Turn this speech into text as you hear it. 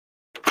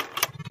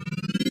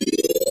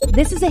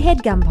This is a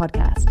HeadGum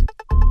podcast.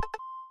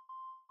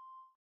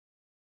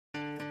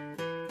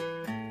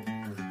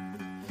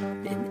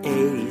 In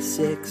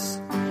 86,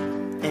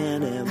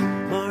 Anna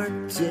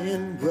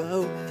Martin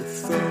wrote the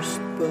first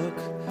book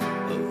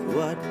of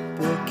what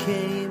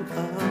became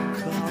a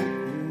cult.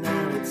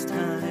 Now it's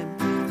time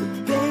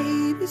for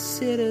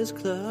Babysitter's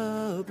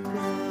Club.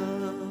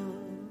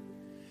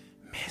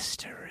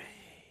 Mystery.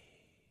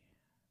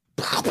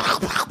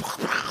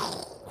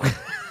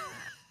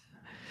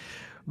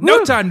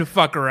 No time to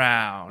fuck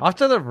around. Off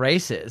to the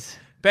races.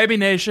 Baby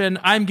Nation,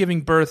 I'm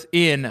giving birth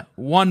in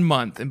 1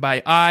 month. And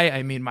by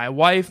I mean my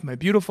wife, my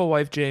beautiful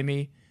wife,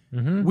 Jamie.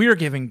 Mm-hmm. We're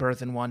giving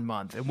birth in 1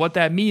 month. And what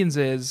that means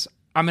is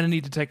I'm going to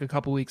need to take a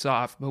couple weeks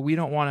off, but we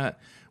don't want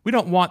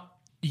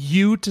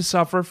you to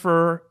suffer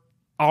for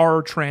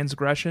our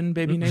transgression,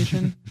 Baby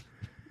Nation.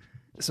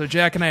 So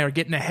Jack and I are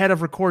getting ahead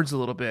of records a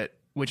little bit,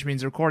 which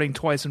means recording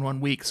twice in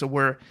 1 week.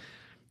 So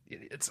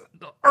it's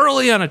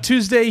early on a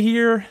Tuesday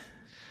here.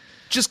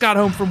 Just got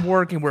home from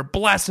work and we're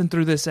blasting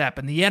through this app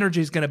and the energy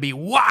is going to be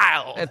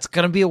wild. It's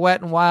going to be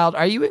wet and wild.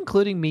 Are you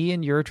including me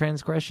in your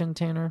transgression,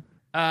 Tanner?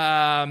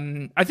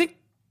 I think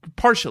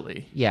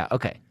partially. Yeah,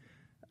 okay.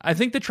 I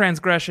think the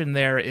transgression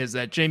there is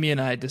that Jamie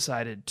and I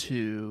decided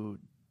to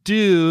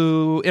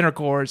do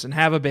intercourse and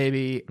have a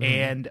baby,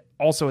 and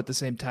also at the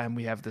same time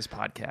we have this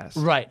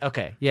podcast. Right,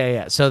 okay.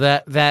 Yeah. So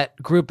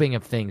that grouping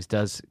of things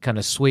does kind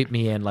of sweep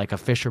me in like a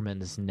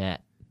fisherman's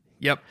net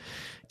Yep.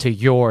 to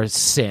your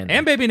sin.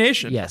 And Baby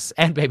Nation. Yes,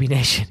 and Baby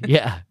Nation.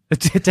 Yeah.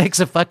 It takes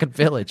a fucking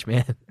village,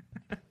 man.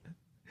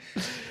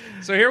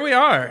 So here we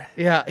are.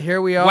 Yeah,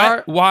 here we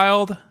are.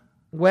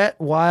 Wet,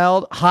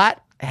 wild,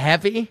 hot,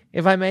 heavy,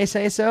 if I may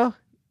say so.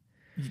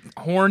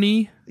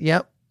 horny,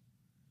 Yep.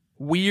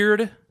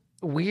 weird,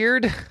 A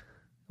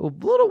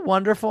little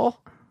wonderful.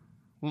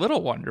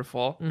 little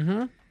wonderful.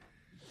 Mm-hmm.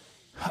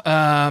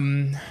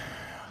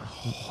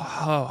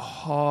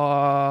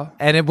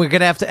 And we're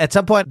gonna have to at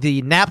some point.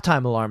 The nap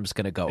time alarm is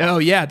gonna go. Oh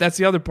yeah, that's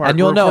the other part. and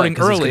you'll We're know it recording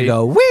 'cause it's early.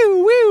 gonna go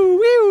woo woo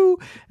woo.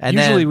 And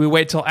Usually then, we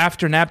wait till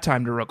after nap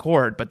time to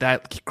record, but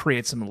that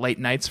creates some late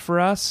nights for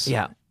us.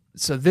 yeah,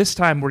 So this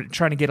time we're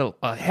trying to get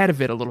ahead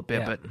of it a little bit,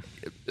 Yeah.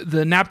 but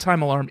the nap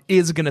time alarm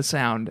is going to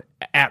sound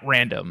at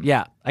random.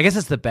 yeah. I guess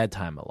it's the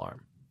bedtime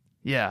alarm.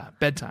 Yeah,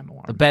 bedtime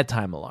alarm. The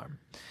bedtime alarm.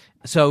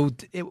 So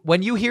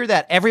when you hear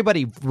that,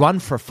 everybody run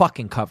for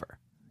fucking cover.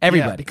 Yeah,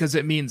 Everybody. because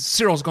it means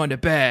Cyril's going to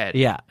bed.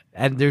 Yeah,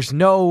 and there's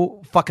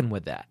no fucking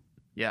with that.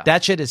 Yeah.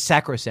 That shit is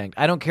sacrosanct.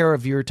 I don't care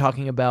if you're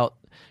talking about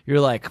you're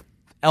like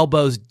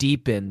elbows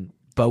deep in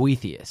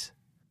Boethius.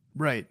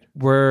 Right.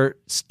 We're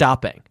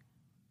stopping.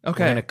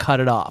 Okay. We're gonna cut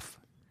it off.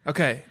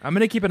 Okay. I'm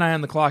going to keep an eye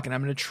on the clock, and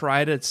I'm going to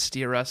try to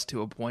steer us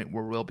to a point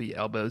where we'll be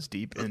elbows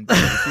deep in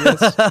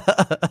Prometheus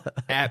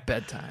at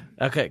bedtime.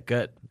 Okay,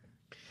 good.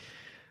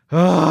 What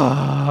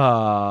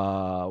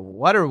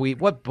are we?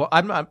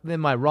 I'm in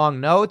my wrong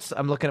notes.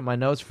 I'm looking at my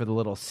notes for the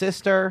little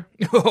sister.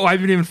 Oh, I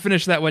haven't even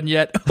finished that one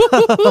yet.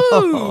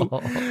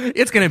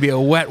 It's going to be a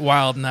wet,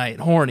 wild night.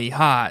 Horny,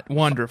 hot,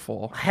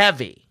 wonderful.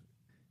 Heavy.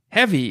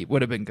 Heavy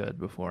would have been good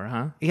before,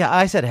 huh? Yeah,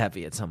 I said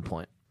heavy at some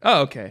point.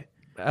 Oh, okay.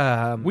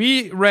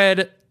 We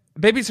read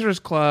Babysitter's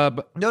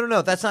Club,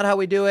 No. That's not how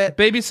we do it.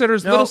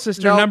 Babysitter's Little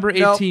Sister, number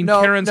 18,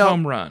 Karen's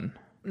Home Run.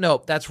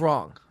 No, that's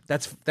wrong.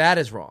 That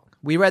is wrong.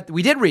 We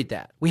did read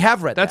that. We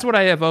have read That's that. what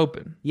I have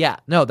open. Yeah,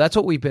 no, that's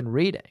what we've been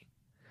reading.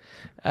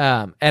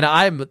 And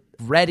I'm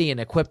ready and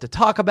equipped to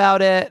talk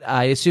about it.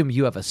 I assume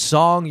you have a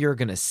song you're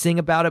going to sing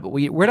about it, but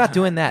we're not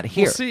doing that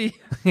here. We'll see.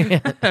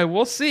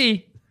 We'll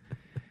see.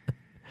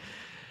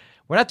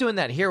 We're not doing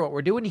that here. What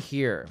we're doing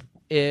here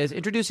is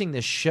introducing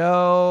the show.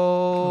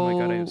 Oh my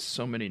God, I have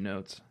so many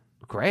notes.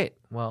 Great.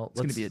 Well, It's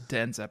going to be a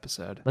dense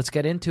episode. let's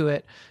get into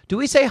it. Do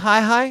we say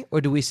hi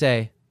or do we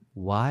say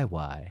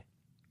why?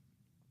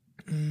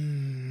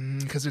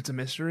 Because it's a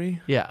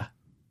mystery? Yeah.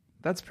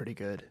 That's pretty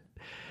good.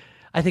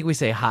 I think we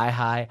say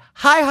hi,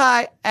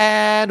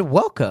 and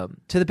welcome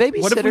to the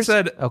Babysitters. What if we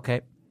said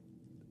okay?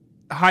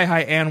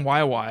 hi, and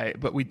why,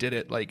 but we did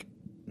it like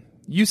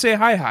you say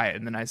hi,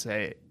 and then I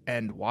say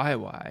and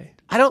why.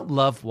 I don't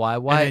love why.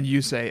 And then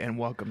you say and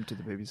welcome to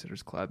the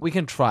Babysitter's Club. We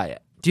can try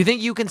it. Do you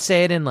think you can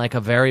say it in like a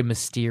very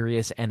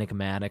mysterious,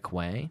 enigmatic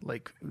way?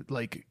 Like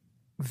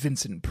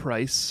Vincent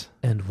Price.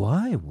 And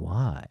why?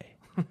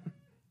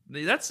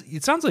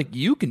 It sounds like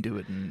you can do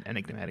it in an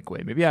enigmatic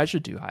way. Maybe I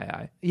should do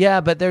hi. Yeah,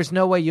 but there's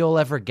no way you'll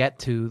ever get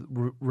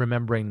to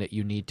remembering that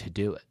you need to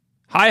do it.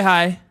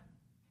 Hi.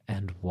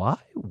 And why?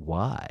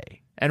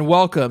 And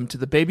welcome to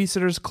the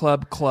Babysitter's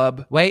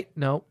Club. Wait,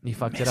 no, you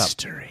fucked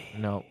Mystery.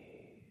 it up.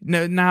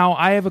 No, now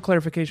I have a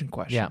clarification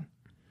question. Yeah.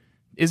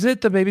 Is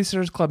it the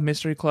Babysitter's Club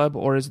Mystery Club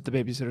or is it the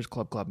Babysitter's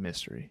Club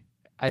Mystery?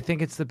 I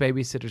think it's the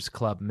Babysitter's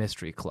Club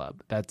Mystery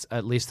Club. That's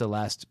at least the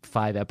last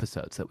 5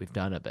 episodes that we've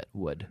done of it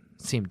would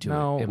seem to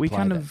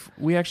imply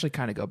we actually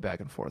kind of go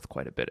back and forth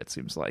quite a bit, it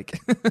seems like.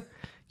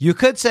 You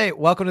could say,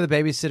 welcome to the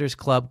Babysitter's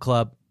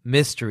Club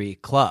Mystery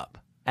Club.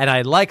 And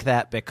I like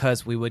that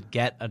because we would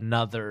get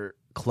another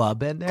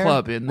club in there.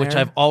 Club in there. Which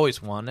I've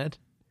always wanted.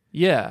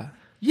 Yeah.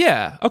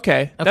 Yeah.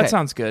 Okay. Okay. That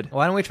sounds good.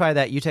 Why don't we try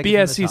that? You take it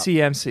from the top.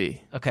 BSCCMC.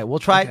 Okay, we'll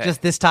try it Okay.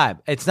 just this time.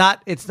 It's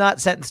not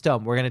set in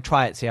stone. We're gonna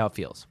try it, see how it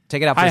feels.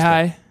 Take it out. First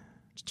Hi.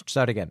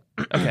 Start again.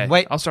 Okay.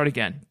 Wait. I'll start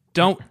again.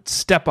 Don't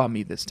step on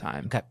me this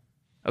time. Okay.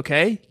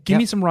 Okay? Give Yep.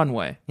 me some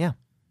runway. Yeah.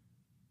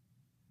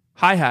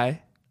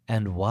 Hi.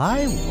 And why?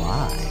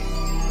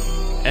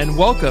 And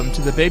welcome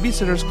to the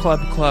Babysitters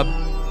Club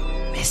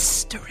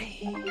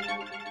Mystery.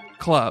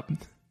 Club.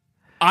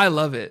 I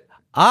love it.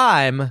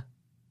 I'm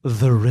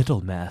the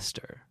Riddle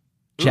Master,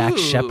 Jack Ooh.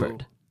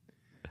 Shepard.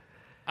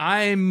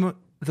 I'm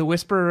the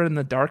Whisperer in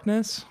the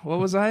Darkness. What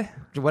was I?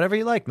 Whatever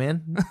you like,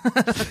 man.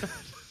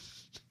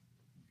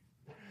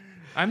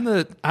 I'm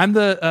the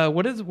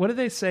what do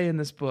they say in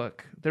this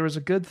book? There was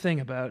a good thing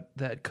about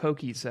that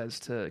Cokie says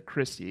to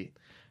Christy.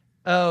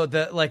 Oh,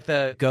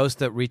 the ghost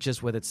that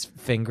reaches with its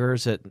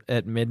fingers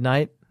at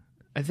midnight.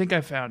 I think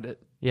I found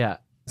it. Yeah.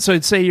 So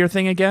say your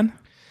thing again.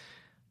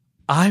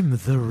 I'm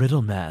the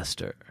Riddle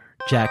Master,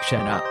 Jack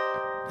Shepard.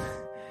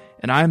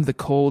 And I'm the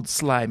cold,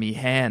 slimy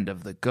hand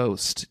of the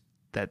ghost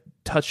that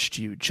touched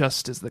you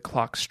just as the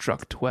clock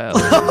struck 12.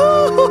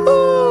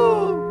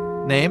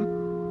 Name?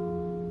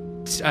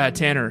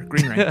 Tanner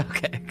Greenring.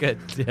 Okay, good.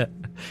 Yeah.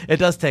 It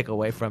does take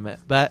away from it,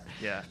 but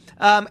Yeah.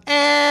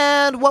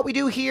 And what we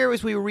do here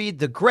is we read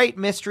the great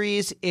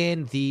mysteries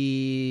in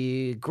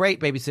the Great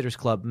Babysitters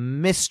Club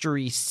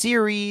mystery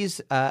series,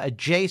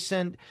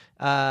 adjacent,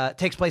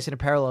 takes place in a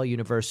parallel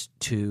universe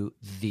to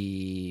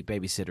the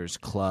Babysitters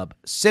Club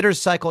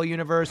Sitters Cycle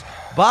universe.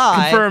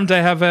 Confirmed.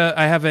 I have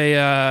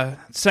a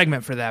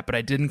segment for that, but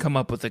I didn't come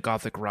up with a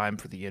gothic rhyme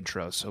for the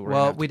intro. So we're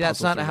gonna have to that's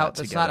puzzle not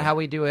through how that how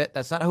we do it.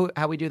 That's not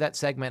how we do that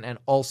segment. And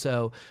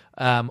also,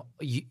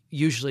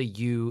 usually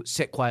you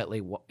sit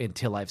quietly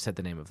until I've said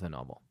the name of the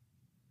novel.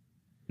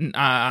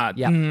 Yeah.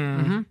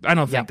 Mm-hmm. I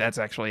don't think that's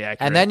actually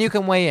accurate. And then you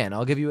can weigh in.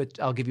 I'll give you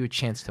a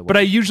chance to weigh But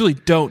I usually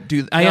don't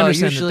do. I No,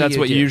 understand that usually that's you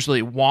what you do.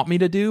 usually want me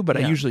to do, but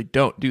I Yeah. usually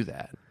don't do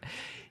that.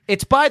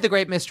 It's by the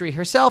great mystery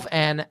herself,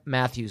 Anne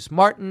Matthews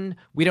Martin.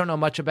 We don't know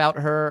much about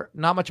her,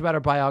 not much about her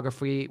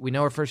biography. We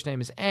know her first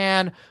name is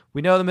Anne.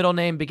 We know the middle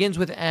name begins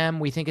with M.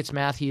 We think it's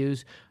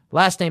Matthews.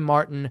 Last name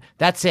Martin.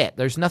 That's it.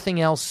 There's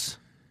nothing else.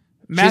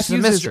 She's a Matthews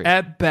is mystery.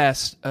 at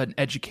best an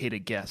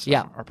educated guess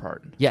Yeah. on our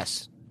part.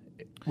 Yes.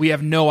 We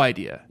have no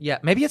idea. Yeah.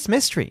 Maybe it's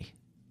mystery.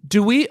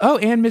 Do we? Oh,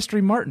 Anne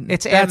Mystery Martin.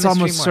 It's Anne That's Mystery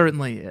almost Martin.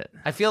 certainly it.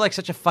 I feel like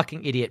such a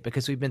fucking idiot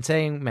because we've been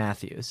saying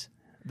Matthews.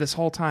 This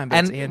whole time. But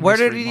it's And Anne where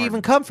did Mystery it Martin.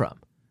 even come from?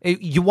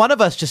 One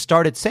of us just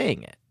started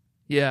saying it.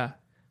 Yeah.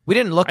 We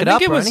didn't look I it think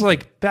up it or was anything.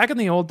 like back in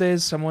the old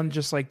days, someone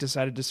just like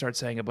decided to start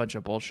saying a bunch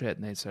of bullshit,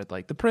 and they said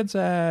like the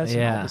princess and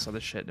Yeah. all this other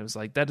shit, and it was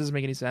like that doesn't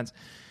make any sense.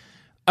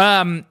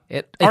 It's-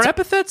 Are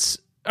epithets?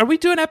 Are we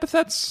doing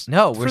epithets?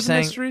 No, for we're the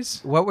saying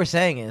mysteries. what we're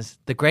saying is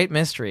the great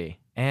mystery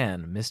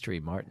and Mystery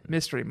Martin.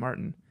 Mystery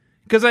Martin,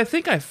 because I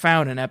think I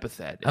found an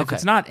epithet. If Okay.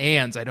 it's not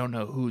Anne's, I don't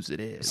know whose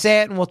it is.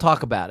 Say it and we'll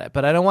talk about it,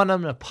 but I don't want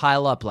them to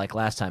pile up like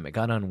last time. It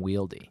got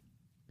unwieldy.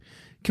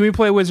 Can we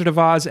play Wizard of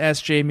Oz?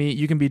 Ask Jamie.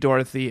 You can be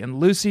Dorothy, and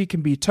Lucy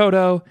can be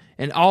Toto,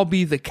 and I'll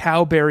be the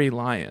Cowberry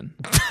Lion.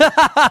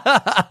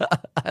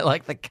 I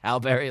like the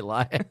Cowberry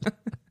Lion.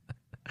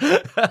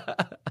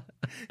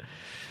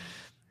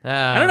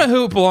 I don't know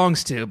who it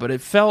belongs to, but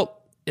it felt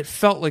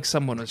like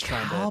someone was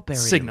trying Cowberry to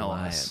signal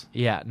Lion. us.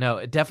 Yeah, no,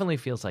 it definitely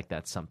feels like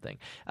that's something.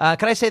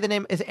 Can I say the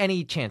name? Is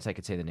any chance I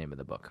could say the name of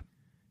the book?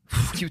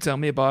 You tell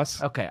me,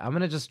 boss. Okay, I'm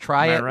going to just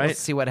try Am I it. right? Let's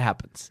see what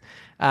happens.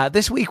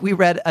 This week we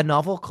read a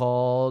novel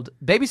called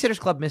Babysitters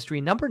Club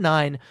Mystery number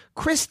 9,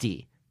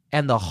 Christy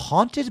and the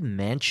Haunted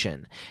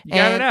Mansion. You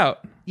got it And-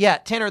 out. Yeah,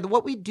 Tanner,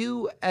 what we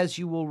do, as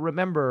you will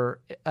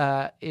remember,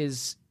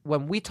 is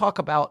when we talk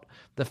about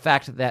the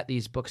fact that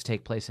these books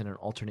take place in an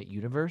alternate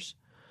universe,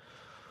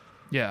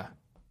 Yeah.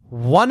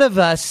 one of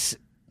us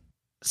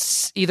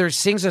either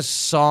sings a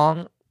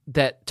song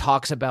that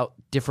talks about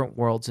different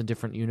worlds and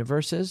different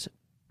universes,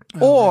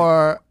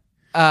 or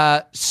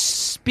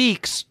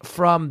speaks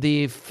from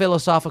the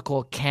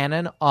philosophical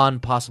canon on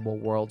possible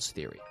worlds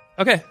theory.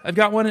 Okay, I've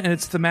got one, and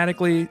it's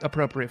thematically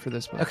appropriate for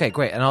this book. Okay,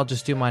 great. And I'll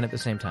just do mine at the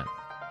same time.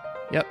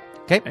 Yep.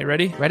 Okay. Are you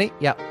ready? Ready?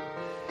 Yeah.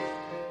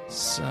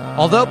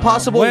 Although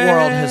possible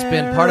world has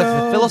been part of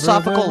the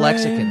philosophical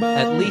lexicon,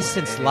 at least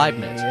since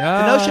Leibniz,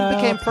 the notion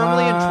became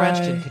firmly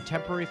entrenched in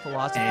contemporary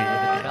philosophy with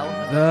the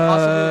development of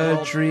possible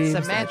world dreams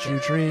that semantics, you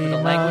with dream the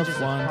languages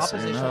of of once in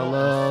a propositional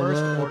and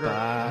first-order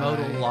lullaby.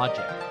 modal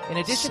logic. In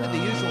addition to the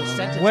usual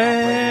sentence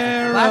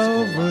Where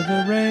operators of over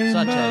classical the logic,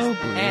 such rainbow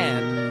as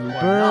and or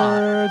not,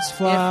 birds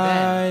fly. if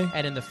then,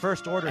 and in the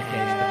first order case, the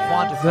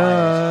quantifiers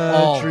The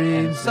all and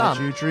dreams that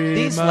some. you dream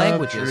These of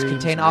languages dreams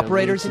contain really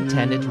operators do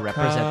intended to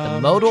represent the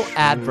come modal true.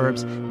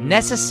 adverbs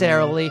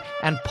necessarily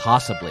and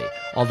possibly.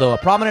 Although a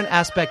prominent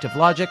aspect of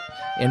logic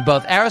in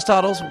both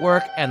Aristotle's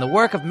work and the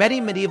work of many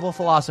medieval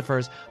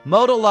philosophers,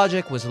 modal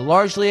logic was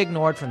largely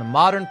ignored from the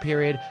modern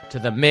period to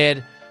the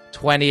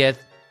mid-20th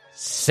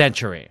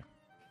century.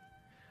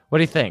 What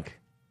do you think?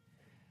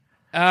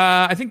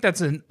 I think that's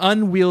an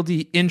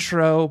unwieldy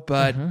intro,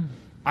 but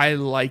I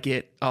like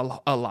it a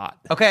lot.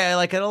 Okay, I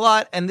like it a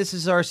lot, and this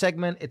is our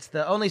segment. It's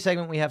the only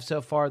segment we have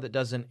so far that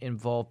doesn't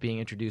involve being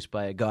introduced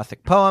by a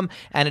Gothic poem,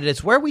 and it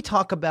is where we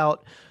talk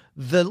about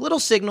the little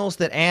signals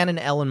that Anne and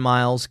Ellen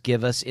Miles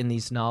give us in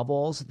these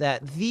novels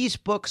that these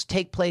books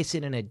take place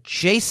in an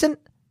adjacent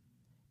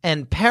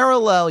and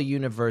parallel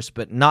universe,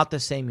 but not the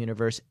same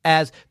universe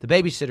as The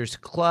Babysitter's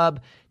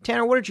Club.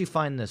 Tanner, what did you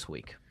find this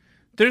week?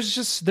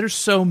 There's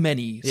so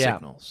many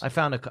signals. I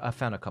found a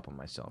couple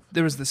myself.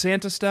 There was the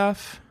Santa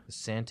stuff. The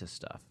Santa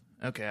stuff.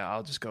 Okay,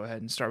 I'll just go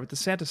ahead and start with the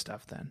Santa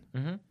stuff then.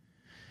 Mm-hmm.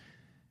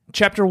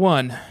 Chapter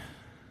 1.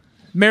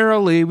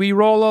 Merrily we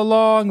roll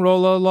along,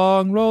 row,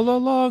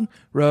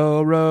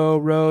 row,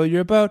 row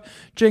your boat.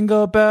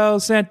 Jingle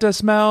bells, Santa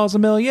smells a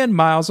million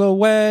miles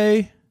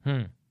away.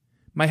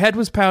 My head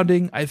was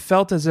pounding. I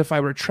felt as if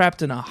I were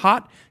trapped in a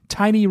hot,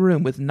 tiny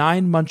room with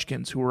 9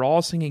 munchkins who were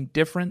all singing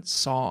different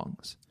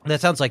songs. That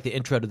sounds like the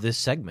intro to this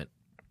segment.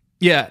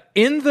 Yeah,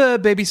 in the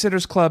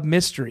Babysitter's Club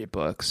mystery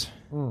books,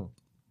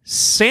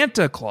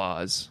 Santa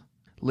Claus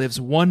lives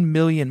 1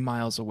 million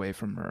miles away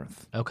from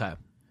Earth. Okay.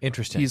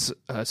 Interesting. He's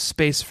a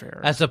spacefarer.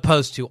 As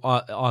opposed to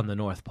on the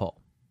North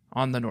Pole.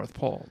 On the North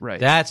Pole, right.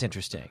 That's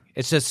interesting.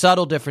 It's a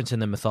subtle difference in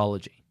the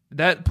mythology.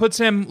 That puts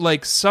him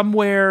like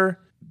somewhere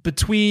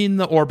between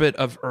the orbit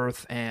of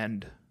Earth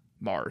and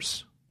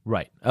Mars.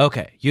 Right.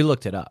 Okay. You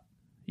looked it up.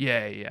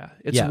 Yeah.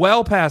 It's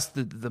well past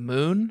the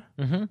moon,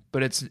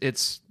 but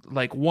it's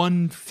like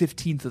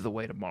 1/15 of the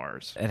way to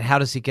Mars. And how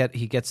does he get?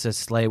 He gets a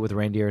sleigh with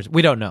reindeers.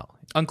 We don't know.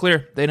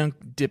 Unclear. They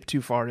don't dip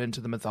too far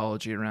into the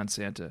mythology around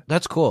Santa.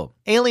 That's cool.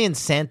 Alien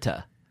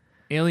Santa.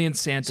 Alien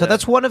Santa. So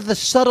that's one of the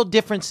subtle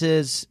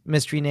differences,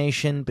 Mystery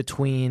Nation,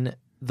 between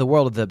the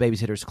world of the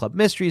Babysitter's Club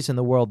mysteries and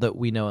the world that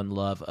we know and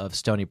love of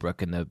Stony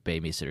Brook and the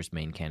Babysitter's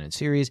main canon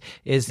series.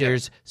 Is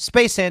there's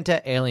Space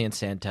Santa, Alien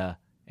Santa,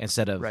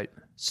 instead of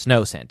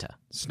Snow Santa.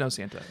 Snow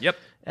Santa. Yep.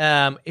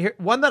 Here,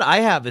 one that I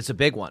have is a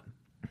big one.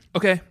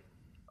 Okay.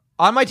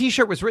 On my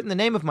t-shirt was written the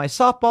name of my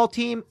softball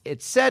team.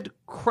 It said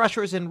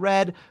Crushers in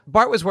red.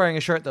 Bart was wearing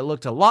a shirt that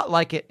looked a lot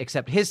like it,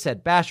 except his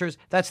said Bashers.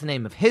 That's the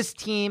name of his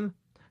team.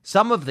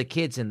 Some of the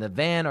kids in the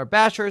van are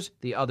Bashers.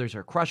 The others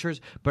are Crushers.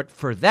 But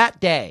for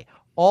that day,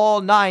 all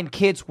 9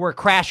 kids were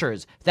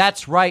Crashers.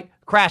 That's right,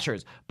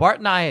 Crashers. Bart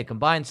and I had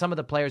combined some of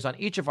the players on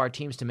each of our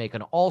teams to make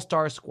an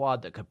all-star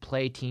squad that could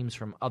play teams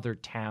from other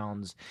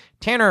towns.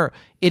 Tanner,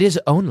 it is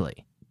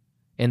only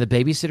in the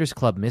Babysitter's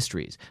Club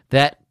mysteries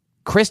that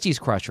Christie's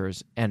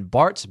Crushers and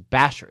Bart's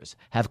Bashers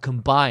have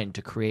combined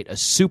to create a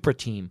super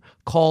team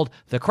called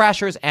the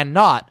Crashers and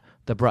not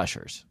the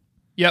Brushers.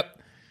 Yep.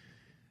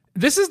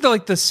 This is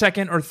the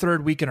second or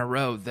third week in a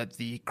row that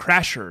the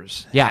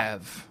Crashers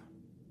have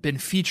been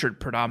featured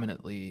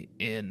predominantly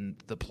in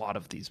the plot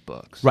of these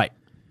books. Right.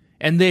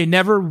 And they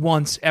never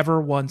once,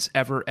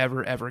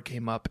 ever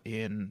came up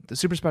in the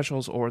Super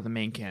Specials or the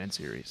main canon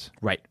series.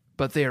 Right.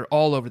 But they are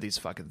all over these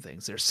fucking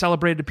things. They're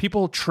celebrated.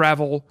 People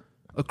travel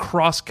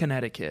across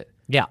Connecticut.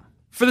 Yeah.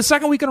 For the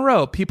second week in a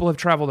row, people have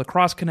traveled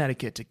across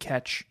Connecticut to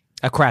catch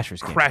a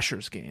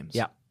Crashers games.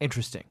 Yeah.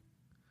 Interesting.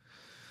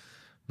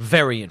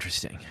 Very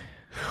interesting.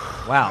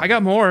 Wow. I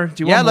got more.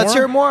 Do you want more? Yeah, let's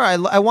hear more.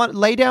 I want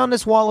lay down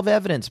this wall of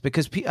evidence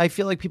because I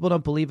feel like people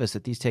don't believe us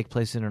that these take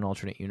place in an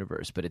alternate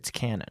universe, but it's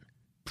canon.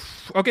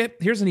 Okay,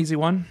 here's an easy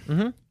one.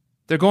 Mm-hmm.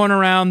 They're going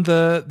around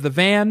the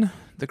van,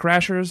 the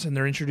Crashers, and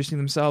they're introducing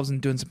themselves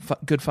and doing some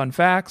good fun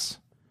facts.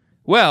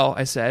 Well,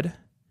 I said,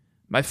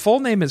 my full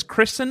name is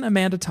Kristen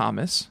Amanda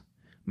Thomas.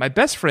 My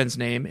best friend's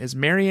name is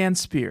Marianne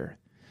Spear.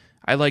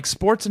 I like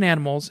sports and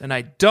animals, and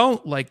I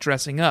don't like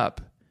dressing up,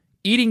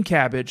 eating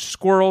cabbage,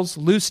 squirrels,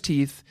 loose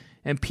teeth,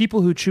 and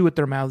people who chew with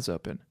their mouths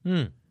open.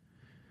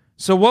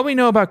 So what we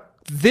know about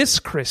this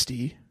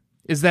Christy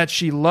is that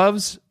she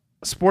loves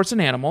sports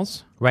and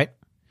animals. Right.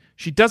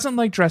 She doesn't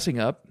like dressing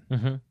up.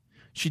 Mm-hmm.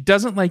 She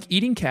doesn't like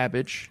eating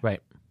cabbage.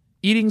 Right.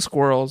 Eating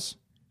squirrels.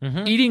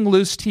 Mm-hmm. Eating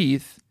loose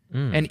teeth.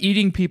 And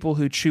eating people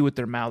who chew with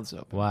their mouths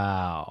open.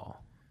 Wow.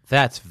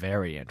 That's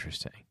very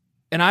interesting.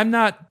 And I'm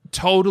not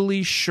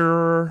totally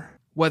sure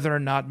whether or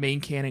not main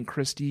canon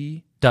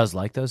Christy does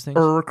like those things.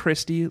 Or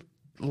Christy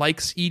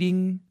likes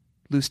eating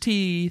loose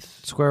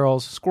teeth.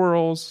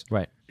 Squirrels.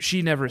 Right.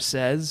 She never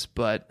says,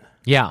 but...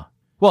 Yeah.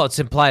 Well, it's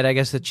implied, I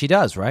guess, that she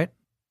does, right?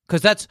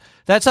 Because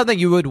that's something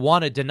you would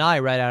want to deny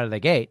right out of the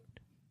gate.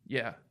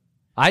 Yeah.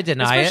 I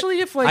deny Especially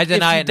it. If, like, I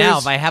deny if it now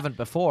if I haven't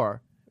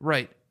before.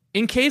 Right.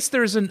 In case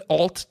there's an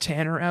alt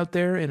Tanner out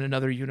there in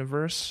another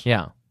universe.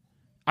 Yeah.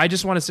 I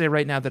just want to say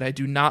right now that I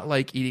do not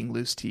like eating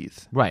loose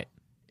teeth. Right.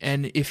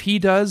 And if he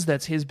does,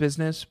 that's his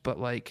business. But,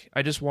 like,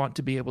 I just want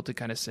to be able to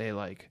kind of say,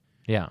 like...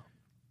 Yeah.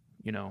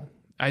 You know,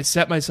 I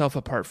set myself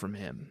apart from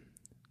him.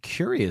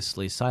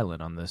 Curiously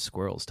silent on the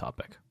squirrels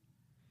topic.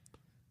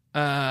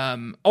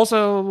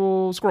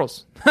 Also,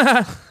 squirrels.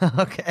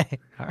 Okay.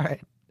 All right.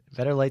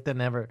 Better late than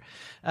never.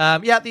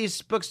 Yeah,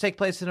 these books take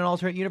place in an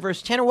alternate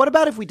universe. Tanner, what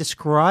about if we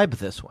describe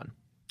this one?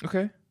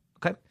 Okay.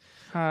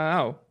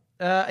 How?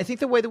 I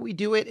think the way that we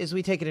do it is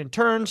we take it in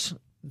turns.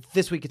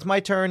 This week it's my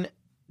turn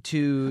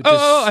to...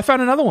 I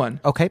found another one.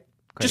 Okay.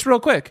 Great. Just real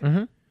quick.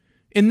 Mm-hmm.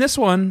 In this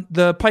one,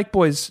 the Pike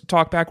Boys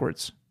talk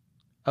backwards.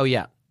 Oh,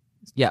 yeah.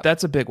 Yeah.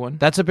 That's a big one.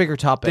 That's a bigger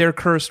topic. They're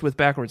cursed with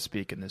backwards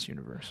speak in this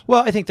universe.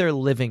 Well, I think they're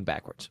living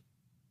backwards.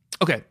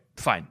 Okay,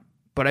 fine.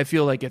 But I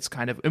feel like it's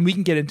kind of, and we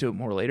can get into it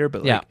more later,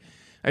 but like,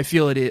 I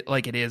feel it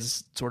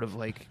is sort of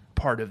like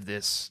part of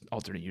this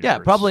alternate universe. Yeah,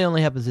 it probably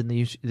only happens in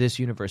this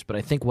universe, but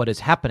I think what is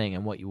happening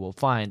and what you will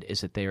find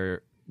is that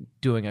they're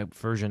doing a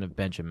version of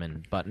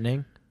Benjamin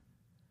Buttoning.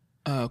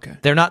 Okay.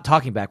 They're not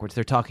talking backwards,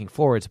 they're talking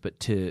forwards, but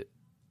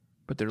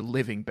they're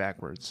living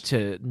backwards.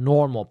 To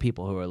normal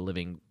people who are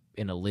living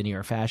in a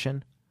linear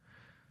fashion.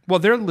 Well,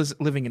 they're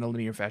living in a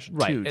linear fashion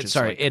too. Right.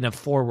 Sorry, in a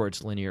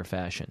forwards linear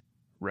fashion.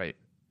 Right.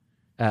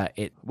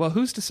 Well,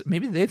 who's to say?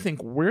 Maybe they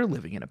think we're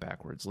living in a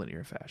backwards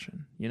linear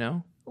fashion. You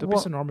know, don't be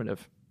so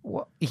normative.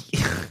 Well,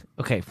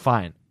 okay,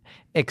 fine.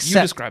 You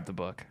describe the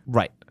book.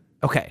 Right.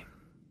 Okay.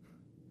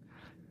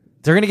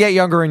 They're going to get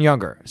younger and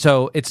younger,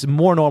 so it's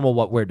more normal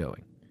what we're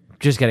doing.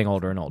 Just getting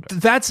older and older.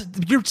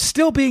 You're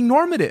still being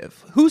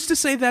normative. Who's to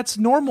say that's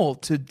normal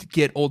to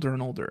get older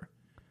and older?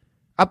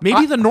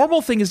 Maybe the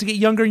normal thing is to get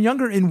younger and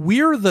younger, and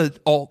we're the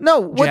alt. No,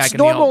 what's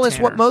normal is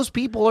what most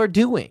people are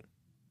doing.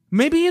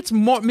 Maybe it's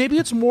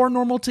more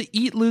normal to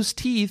eat loose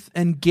teeth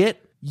and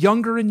get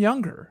younger and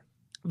younger.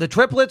 The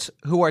triplets,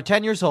 who are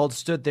 10 years old,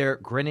 stood there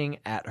grinning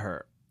at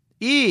her.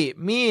 Me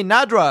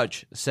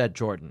Nadraj, said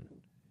Jordan.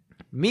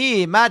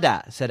 Me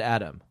Mada, said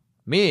Adam.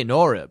 Me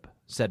Norib,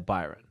 said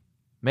Byron.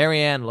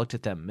 Marianne looked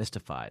at them,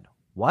 mystified.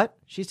 What?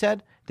 She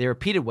said. They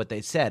repeated what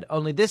they said,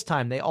 only this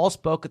time they all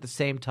spoke at the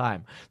same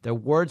time. Their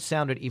words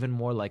sounded even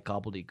more like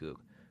gobbledygook.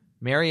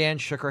 Marianne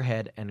shook her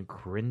head and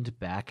grinned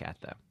back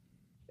at them.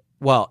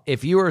 Well,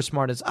 if you were as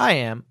smart as I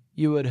am,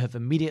 you would have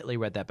immediately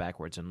read that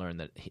backwards and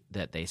learned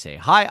that they say,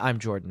 "Hi, I'm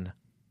Jordan,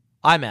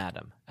 I'm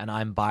Adam, and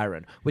I'm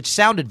Byron," which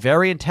sounded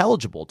very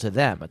intelligible to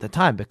them at the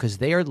time because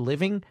they are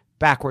living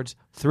backwards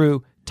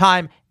through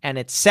time, and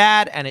it's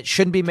sad, and it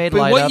shouldn't be made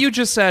light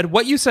of.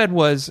 What you said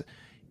was,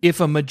 if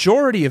a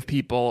majority of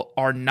people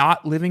are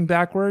not living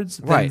backwards,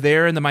 then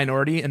they're in the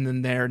minority, and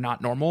then they're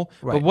not normal.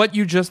 Right. But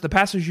the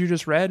passage you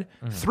just read,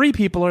 3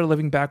 people are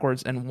living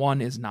backwards, and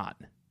 1 is not.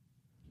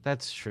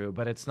 That's true,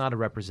 but it's not a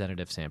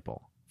representative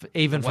sample.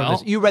 Even from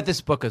this, you read this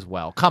book as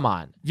well. Come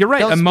on, you're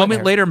right. A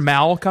moment later,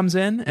 Mal comes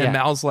in, and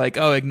Mal's like,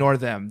 "Oh, ignore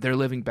them. They're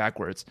living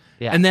backwards."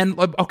 Yeah. And then,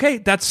 okay,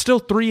 that's still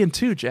 3 and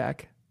 2,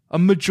 Jack. A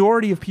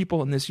majority of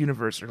people in this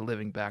universe are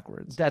living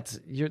backwards.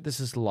 This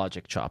is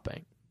logic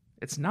chopping.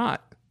 It's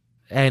not,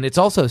 and it's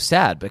also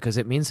sad because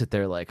it means that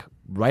they're like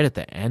right at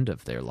the end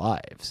of their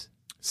lives.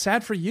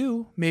 Sad for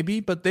you,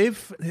 maybe, but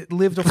they've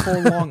lived a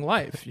full, long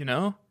life. You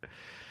know,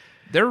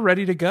 they're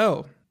ready to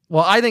go.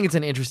 Well, I think it's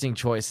an interesting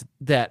choice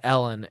that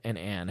Ellen and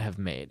Anne have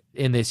made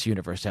in this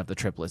universe to have the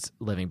triplets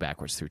living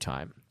backwards through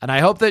time. And I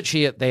hope that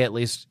they at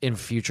least in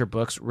future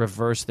books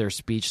reverse their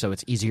speech so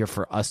it's easier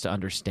for us to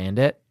understand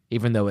it,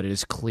 even though it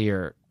is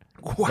clear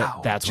that's what's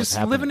happening.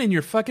 Just living in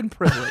your fucking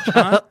privilege,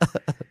 huh?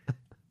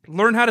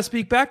 Learn how to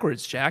speak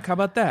backwards, Jack. How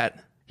about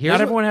that? Not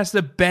everyone has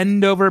to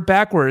bend over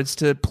backwards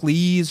to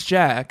please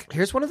Jack.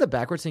 Here's one of the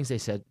backwards things they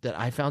said that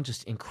I found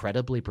just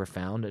incredibly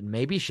profound and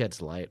maybe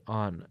sheds light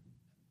on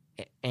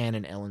Anne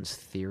and Ellen's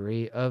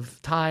theory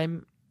of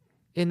time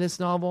in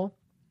this novel.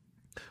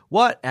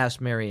 What?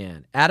 Asked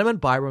Marianne. Adam and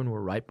Byron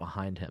were right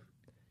behind him.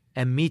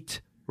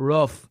 Emit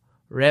rof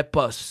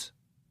repos,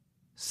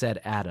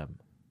 said Adam,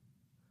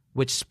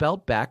 which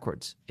spelled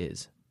backwards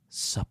is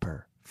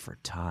supper for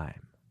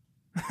time.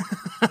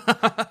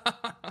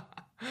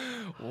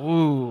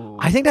 Ooh.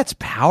 I think that's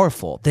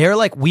powerful. They're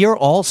like, we are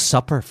all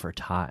supper for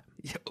time.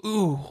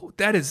 Ooh,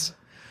 that is...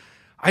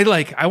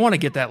 I want to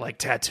get that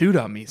tattooed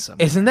on me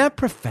someday. Isn't that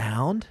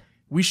profound?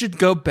 We should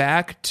go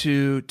back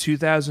to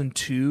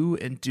 2002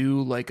 and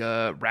do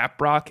a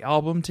rap rock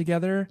album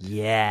together.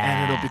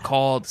 Yeah. And it'll be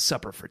called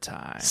Supper for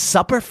Time.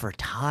 Supper for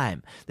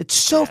Time. That's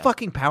so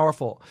fucking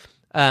powerful.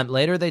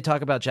 Later they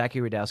talk about Jackie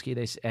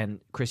Radowski, and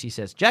Chrissy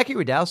says, Jackie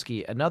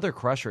Radowski, another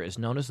crusher, is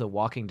known as the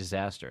walking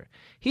disaster.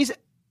 He's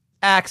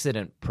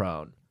accident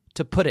prone,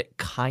 to put it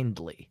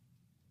kindly.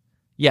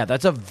 Yeah,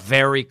 that's a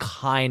very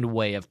kind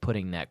way of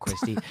putting that,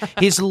 Christy.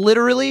 He's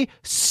literally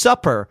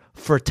supper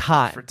for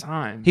time. For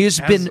time.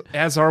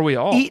 As are we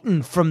all.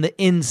 Eaten from the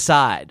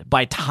inside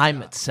by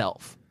time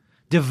itself.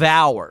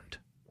 Devoured.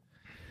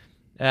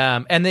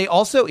 And they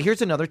also,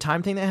 here's another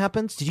time thing that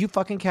happens. Did you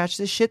fucking catch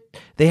this shit?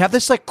 They have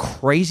this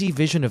crazy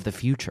vision of the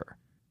future.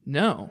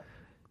 No.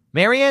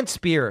 Marianne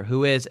Spear,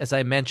 who is, as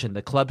I mentioned,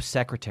 the club's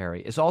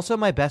secretary, is also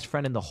my best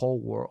friend in the whole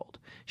world.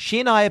 She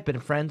and I have been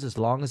friends as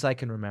long as I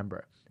can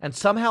remember. And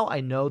somehow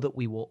I know that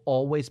we will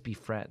always be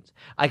friends.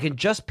 I can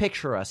just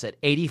picture us at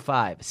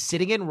 85,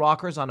 sitting in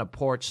rockers on a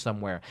porch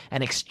somewhere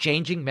and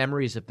exchanging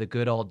memories of the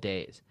good old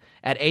days.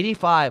 At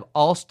 85,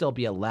 I'll still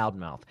be a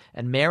loudmouth,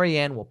 and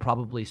Marianne will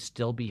probably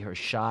still be her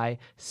shy,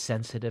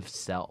 sensitive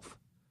self.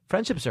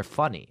 Friendships are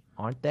funny,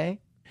 aren't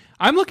they?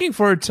 I'm looking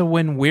forward to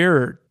when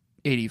we're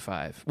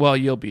 85. Well,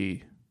 you'll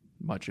be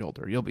much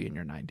older. You'll be in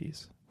your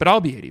 90s. But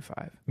I'll be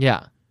 85.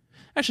 Yeah.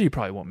 Actually, you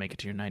probably won't make it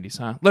to your 90s,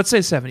 huh? Let's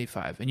say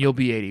 75, and you'll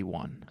be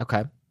 81.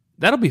 Okay.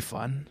 that'll be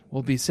fun.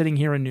 We'll be sitting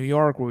here in New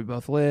York where we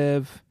both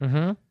live.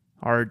 Mm-hmm.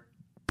 Our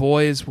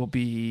boys will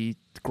be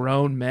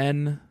grown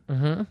men.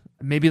 Mm-hmm.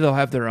 Maybe they'll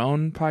have their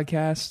own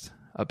podcast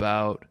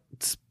about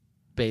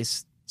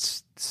Space.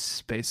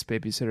 space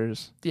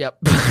babysitters Yep.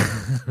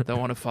 that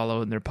want to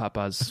follow in their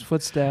papa's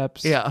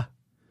footsteps. Yeah.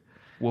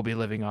 We'll be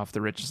living off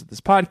the riches of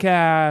this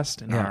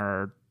podcast and Yeah.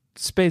 our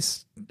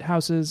space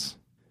houses.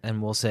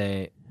 And we'll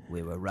say,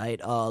 we were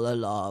right all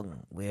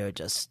along. We're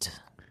just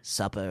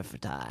supper for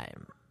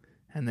time.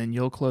 And then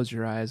you'll close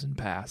your eyes and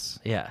pass.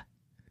 Yeah.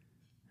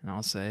 And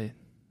I'll say,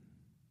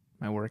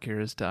 my work here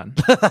is done.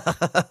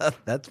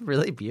 That's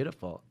really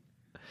beautiful.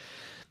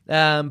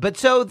 But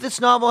so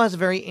this novel has a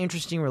very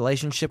interesting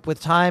relationship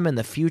with time and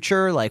the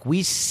future. Like,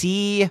 we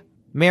see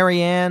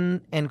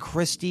Marianne and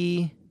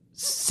Christy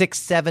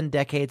 6-7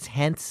 decades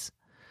hence.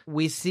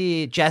 We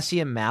see Jesse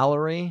and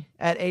Mallory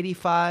at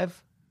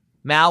 85.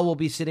 Mal will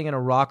be sitting in a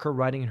rocker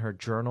writing in her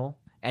journal,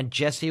 and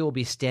Jessie will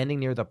be standing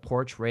near the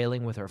porch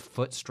railing with her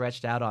foot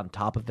stretched out on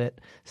top of it,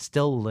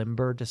 still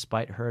limber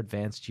despite her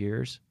advanced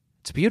years.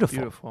 It's beautiful.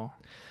 Beautiful.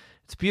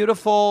 It's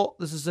beautiful.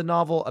 This is a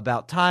novel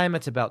about time.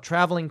 It's about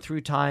traveling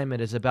through time.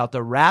 It is about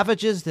the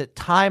ravages that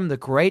time, the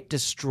great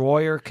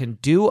destroyer, can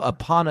do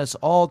upon us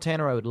all.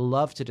 Tanner, I would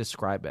love to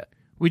describe it.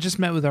 We just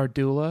met with our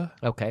doula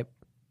Okay.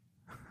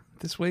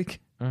 this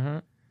week. Mm-hmm.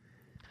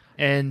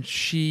 And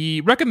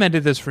she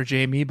recommended this for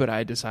Jamie, but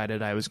I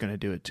decided I was going to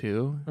do it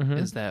too.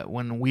 Is that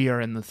when we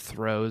are in the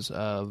throes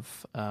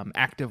of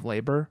active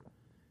labor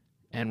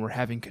and we're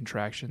having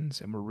contractions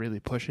and we're really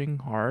pushing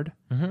hard,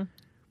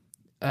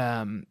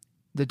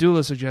 the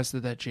doula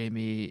suggested that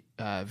Jamie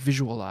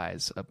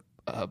visualize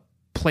a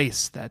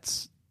place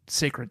that's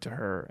sacred to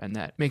her and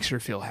that makes her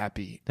feel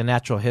happy. The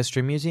Natural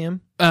History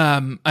Museum?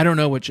 I don't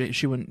know what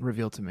she wouldn't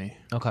reveal to me.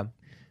 Okay.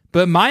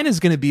 But mine is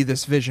going to be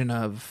this vision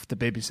of the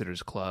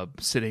Babysitters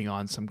Club sitting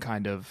on some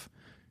kind of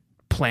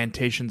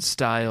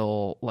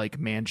plantation-style like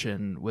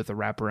mansion with a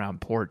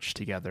wraparound porch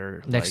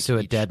together. Next like to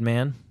a dead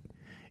man?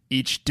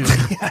 Each doing...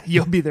 Yeah,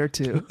 you'll be there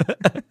too.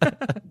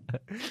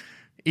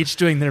 Each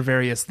doing their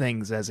various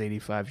things as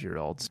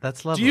 85-year-olds.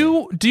 That's lovely.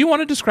 Do you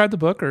want to describe the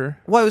book or...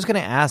 Well, I was going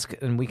to ask,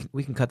 and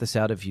we can cut this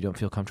out if you don't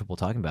feel comfortable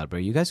talking about it, but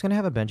are you guys going to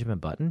have a Benjamin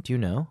Button? Do you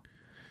know?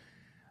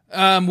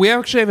 We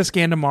actually have a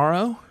scan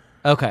tomorrow.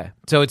 Okay.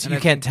 So it's And you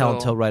I can't think tell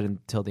they'll-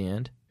 until the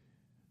end?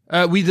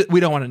 We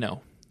don't want to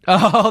know.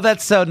 Oh,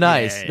 that's so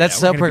nice. Yeah, That's we're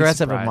so gonna be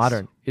progressive and surprised.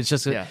 modern. It's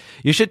just Yeah.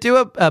 you should do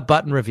a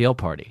button reveal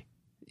party.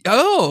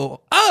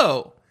 Oh!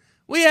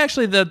 We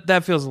actually,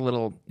 that feels a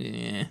little...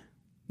 You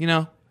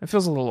know? It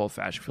feels a little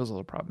old-fashioned. It feels a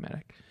little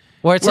problematic.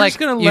 Where it's We're like just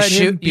gonna you let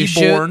him be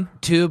born.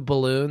 shoot two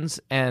balloons,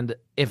 and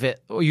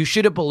you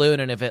shoot a balloon,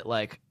 and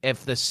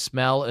if the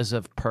smell is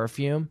of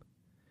perfume,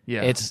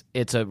 Yeah.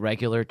 it's a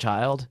regular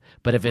child.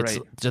 But if it's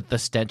Right. just the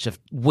stench of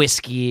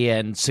whiskey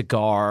and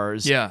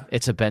cigars, Yeah.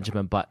 it's a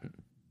Benjamin Button.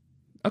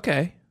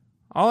 Okay.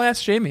 I'll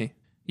ask Jamie.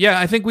 Yeah,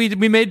 I think we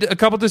made a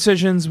couple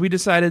decisions. We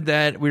decided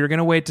that we were going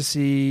to wait to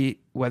see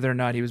whether or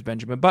not he was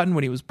Benjamin Button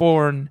when he was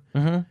born.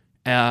 Mm-hmm.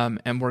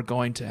 And we're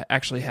going to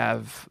actually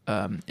have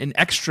an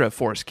extra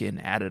foreskin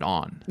added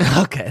on.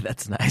 Okay,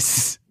 that's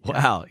nice.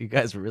 Wow, you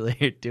guys really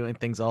are doing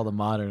things all the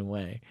modern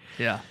way.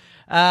 Yeah.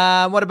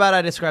 What about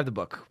I describe the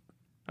book?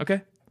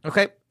 Okay.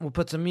 Okay, we'll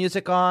put some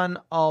music on.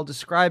 I'll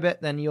describe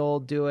it, then you'll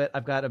do it.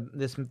 I've got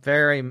this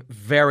very,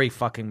 very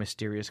fucking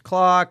mysterious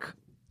clock.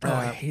 Oh,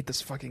 I hate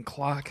this fucking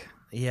clock.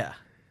 Yeah.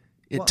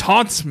 It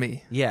taunts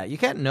me. Yeah, you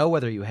can't know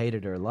whether you hate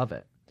it or love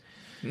it.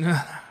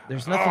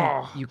 There's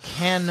nothing you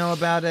can know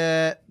about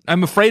it.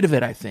 I'm afraid of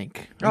it, I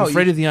think. I'm Oh,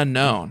 afraid of the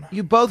unknown.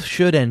 You both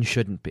should and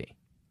shouldn't be.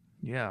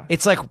 Yeah.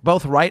 It's like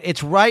both right.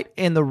 It's right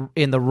in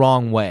the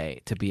wrong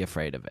way to be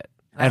afraid of it,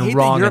 and I hate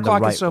wrong that your in the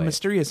clock right is so way.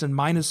 mysterious and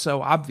mine is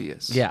so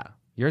obvious. Yeah,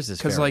 yours is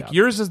Because very like obvious.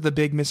 yours is the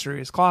big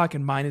mysterious clock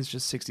and mine is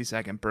just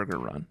 60-second burger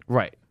run.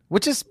 right,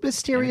 which is And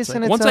mysterious it's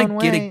in like, its once I own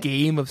get way. a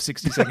game of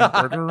 60-second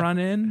burger run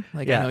in,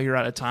 like Yeah. I know you're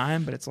out of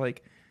time, but it's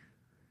like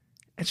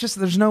it's just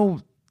there's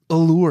no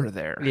allure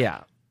there.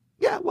 Yeah.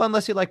 Yeah, well,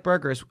 unless you like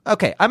burgers.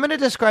 Okay, I'm going to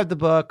describe the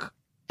book,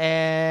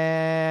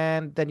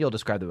 and then you'll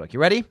describe the book. You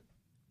ready?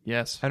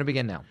 Yes. I'm going to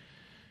begin now.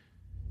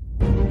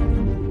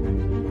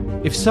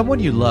 If someone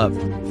you loved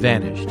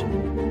vanished,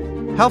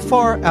 how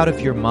far out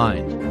of your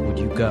mind would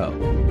you go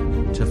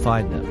to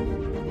find them?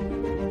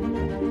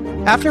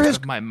 After his...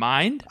 Of my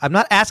mind? I'm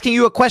not asking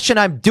you a question.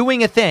 I'm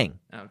doing a thing.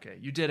 Okay.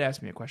 You did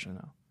ask me a question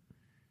though.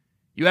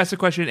 You asked a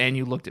question and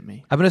you looked at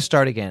me. I'm going to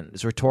start again.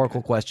 It's a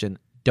rhetorical question.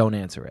 Don't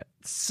answer it.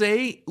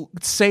 Say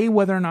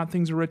whether or not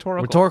things are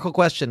rhetorical. Rhetorical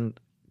question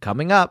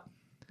coming up.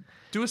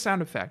 Do a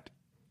sound effect.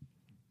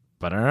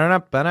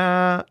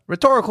 Ba-da-da-da-da.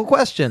 Rhetorical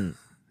question.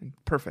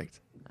 Perfect.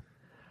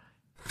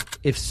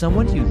 If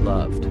someone you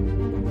loved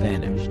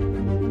vanished,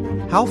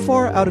 how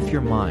far out of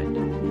your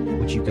mind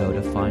would you go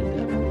to find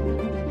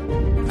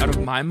them? Out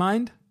of my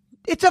mind?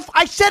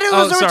 I said it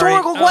was a sorry.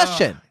 rhetorical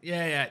question.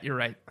 Yeah, you're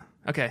right.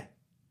 Okay.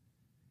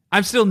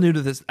 I'm still new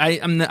to this.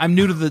 I'm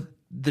new to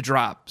the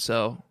drop,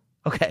 so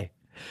Okay.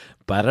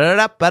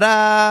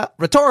 Ba-da-da-da-da.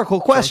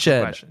 Rhetorical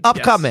question. question.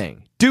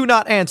 Upcoming. Do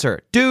not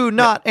answer. Do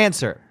not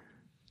answer.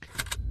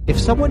 If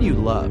someone you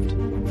loved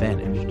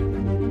vanished,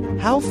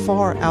 how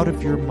far out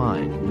of your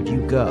mind would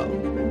you go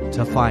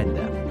to find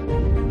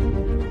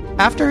them?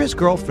 After his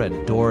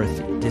girlfriend,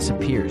 Dorothy,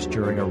 disappears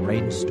during a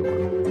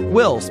rainstorm,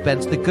 Will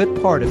spends the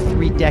good part of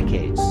 3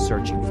 decades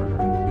searching for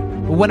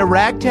her. But when a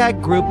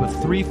ragtag group of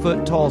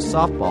 3-foot-tall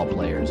softball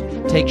players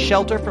take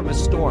shelter from a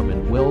storm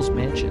in Will's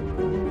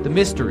mansion, the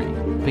mystery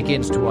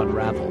begins to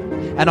unravel,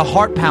 and a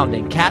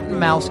heart-pounding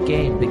cat-and-mouse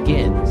game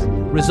begins,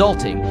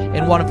 resulting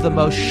in one of the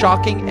most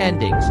shocking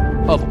endings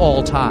of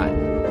all time.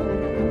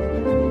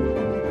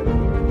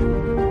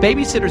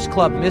 Babysitter's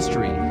Club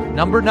Mystery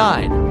number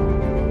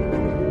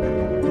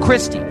 9,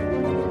 Christie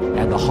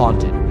and the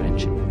Haunted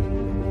Mansion.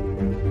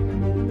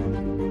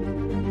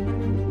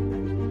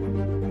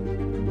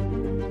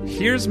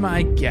 Here's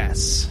my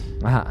guess.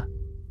 Uh-huh.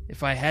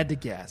 If I had to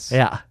guess.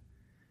 Yeah.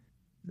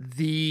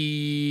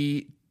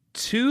 The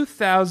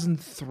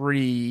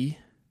 2003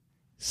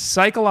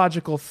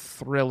 psychological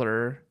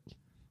thriller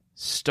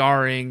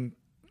starring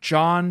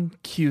John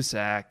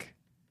Cusack,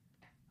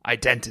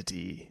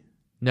 Identity.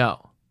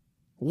 No.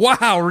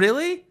 Wow,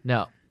 really?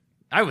 No.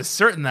 I was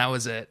certain that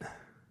was it.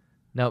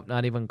 Nope,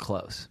 not even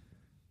close.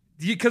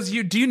 Do you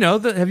know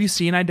that? Have you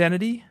seen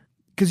Identity?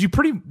 Because you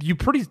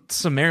pretty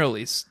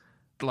summarily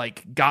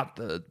got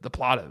the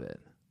plot of it.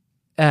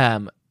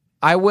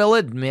 I will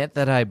admit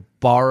that I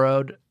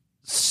borrowed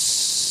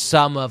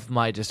some of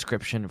my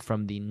description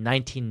from the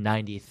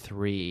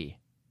 1993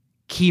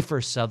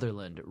 Kiefer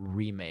Sutherland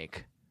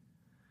remake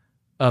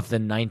of the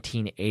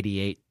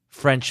 1988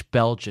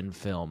 French-Belgian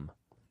film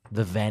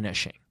The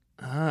Vanishing.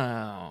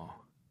 Oh.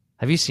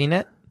 Have you seen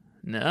it?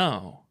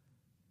 No.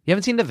 You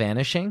haven't seen The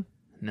Vanishing?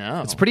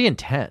 No. It's pretty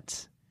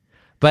intense.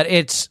 But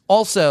it's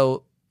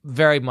also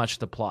very much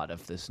the plot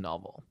of this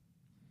novel.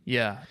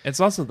 Yeah. It's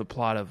also the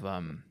plot of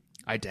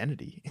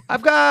Identity.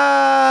 I've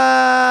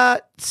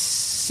got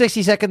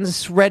 60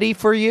 seconds ready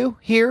for you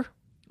here.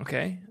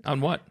 Okay.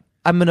 On what?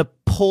 I'm going to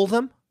pull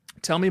them.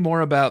 Tell me more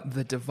about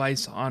the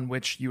device on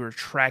which you are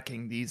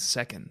tracking these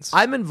seconds.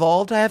 I'm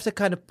involved. I have to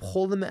kind of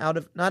pull them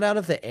not out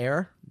of the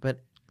air,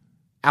 but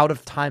out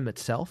of time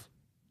itself.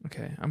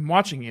 Okay. I'm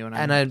watching you,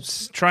 and I'm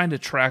trying to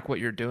track what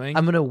you're doing.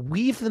 I'm going to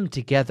weave them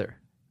together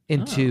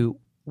into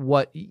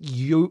what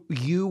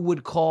you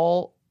would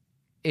call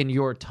in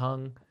your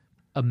tongue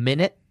a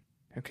minute.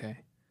 Okay.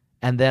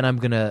 And then I'm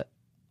going to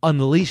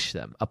unleash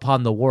them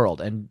upon the world.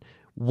 And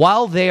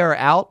while they are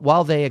out,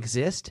 while they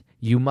exist,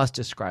 you must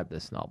describe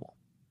this novel.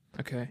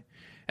 Okay.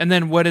 And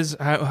then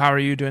how are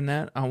you doing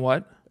that? On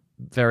what?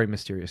 Very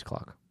Mysterious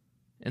Clock.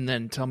 And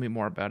then tell me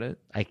more about it.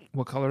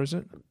 What color is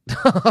it?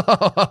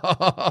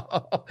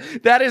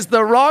 That is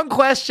the wrong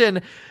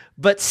question,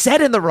 but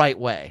said in the right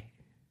way.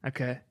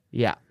 Okay.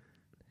 Yeah.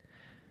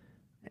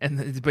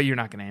 But you're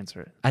not going to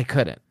answer it. I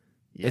couldn't.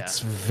 Yeah. It's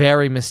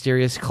Very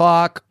Mysterious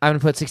Clock. I'm going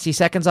to put 60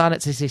 seconds on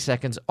it. 60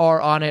 seconds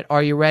are on it.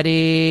 Are you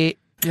ready?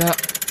 Yeah.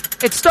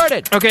 It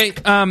started. Okay.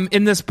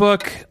 In this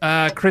book,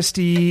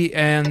 Christy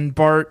and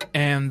Bart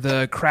and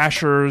the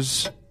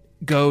Crashers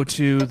go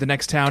to the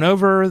next town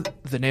over,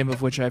 the name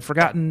of which I've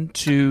forgotten,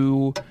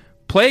 to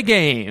play a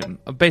game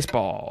of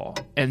baseball.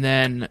 And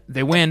then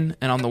they win,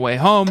 and on the way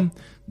home,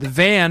 the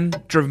van,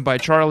 driven by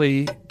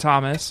Charlie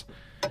Thomas,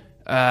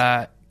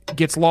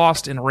 gets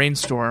lost in a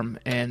rainstorm,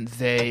 and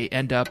they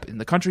end up in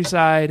the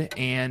countryside,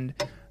 and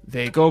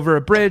they go over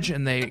a bridge,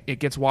 and it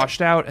gets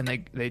washed out, and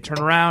they turn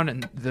around,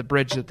 and the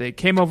bridge that they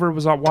came over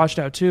was all washed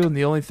out too, and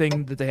the only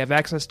thing that they have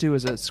access to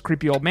is a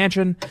creepy old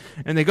mansion,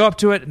 and they go up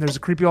to it, and there's a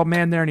creepy old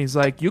man there, and he's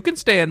like, "You can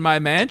stay in my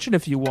mansion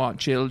if you want,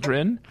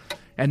 children."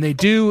 And they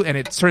do, and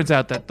it turns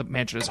out that the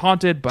mansion is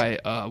haunted by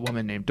a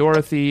woman named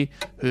Dorothy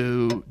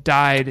who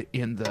died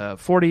in the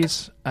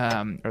 40s,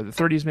 or the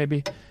 30s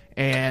maybe,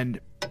 and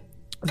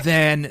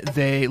then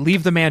they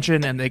leave the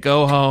mansion and they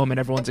go home, and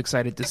everyone's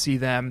excited to see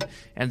them,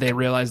 and they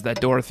realize that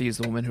Dorothy is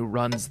the woman who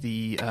runs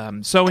the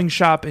sewing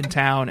shop in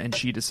town, and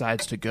she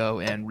decides to go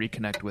and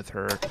reconnect with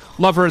her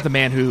lover, the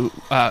man who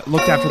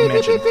looked after the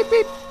mansion.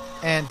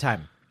 And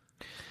time.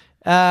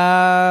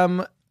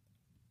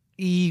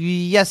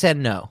 Yes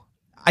and no.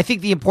 I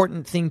think the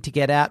important thing to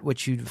get at,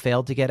 which you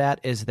failed to get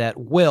at, is that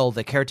Will,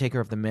 the caretaker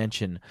of the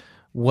mansion,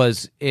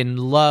 was in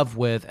love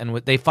with, and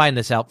they find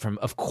this out from,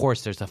 of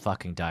course, there's a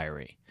fucking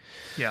diary.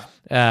 Yeah.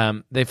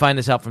 They find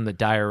this out from the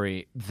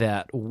diary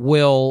that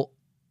Will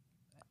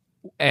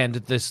and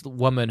this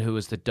woman who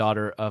is the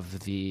daughter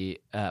of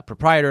the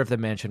proprietor of the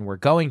mansion were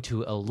going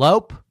to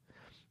elope,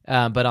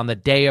 but on the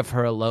day of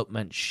her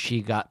elopement,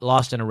 she got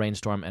lost in a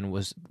rainstorm and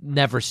was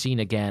never seen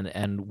again,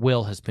 and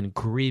Will has been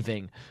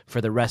grieving for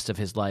the rest of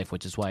his life,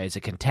 which is why he's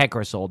a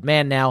cantankerous old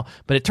man now.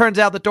 But it turns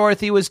out that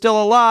Dorothy was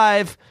still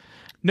alive.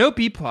 No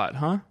B-plot,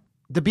 huh?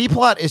 The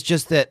B-plot is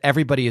just that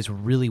everybody is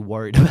really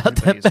worried about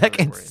that back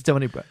in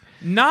Stony Brook.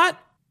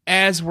 Not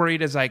as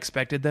worried as I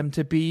expected them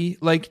to be.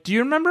 Like, do you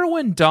remember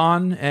when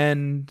Dawn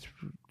and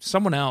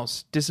someone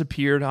else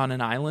disappeared on an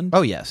island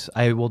Oh, yes.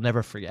 I will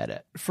never forget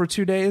it. for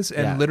 2 days,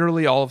 and Yeah.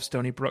 literally all of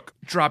Stony Brook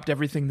dropped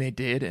everything they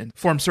did and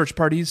formed search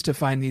parties to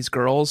find these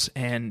girls,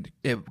 and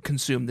it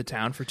consumed the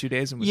town for 2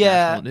 days and was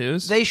national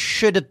news. They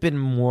should have been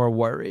more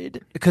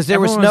worried because there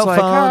was Everyone no was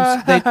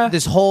like, phones.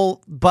 This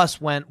whole bus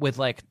went with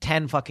like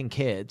 10 fucking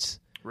kids,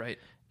 right.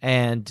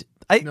 and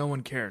No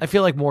one cared. I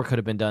feel like more could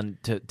have been done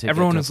to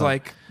Everyone get to was a phone.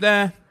 like,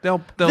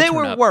 they'll They turn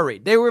were up.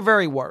 worried. They were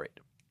very worried.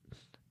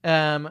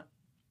 I'm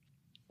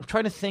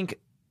trying to think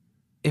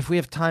if we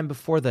have time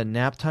before the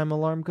nap time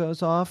alarm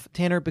goes off,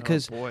 Tanner,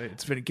 because Oh boy,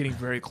 it's been getting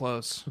very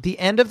close. the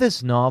end of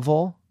this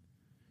novel.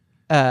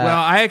 Well,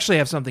 I actually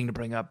have something to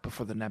bring up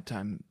before the nap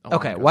time. alarm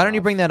Okay, goes why don't you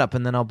off. bring that up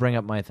and then I'll bring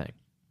up my thing.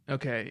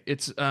 Okay,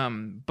 it's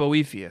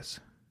Boethius.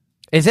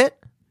 Is it?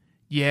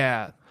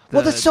 Yeah.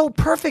 Well, that's so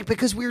perfect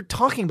because we were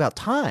talking about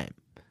time.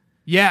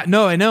 Yeah,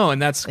 no, I know,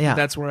 and that's Yeah.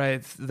 that's why I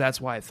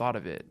thought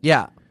of it.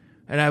 Yeah.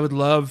 And I would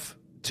love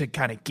to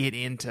kind of get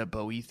into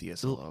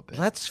Boethius a little bit.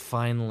 Let's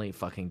finally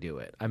fucking do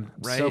it. I'm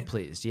Right? so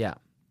pleased. Yeah.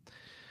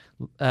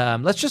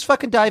 Let's just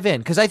fucking dive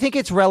in because I think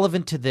it's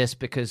relevant to this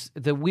because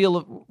the Wheel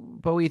of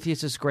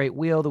Boethius is a great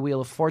wheel. The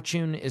Wheel of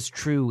Fortune is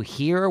true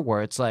here,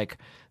 where it's like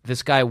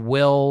this guy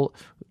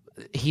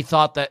he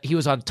thought that he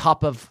was on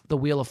top of the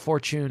Wheel of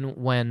Fortune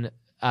when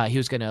he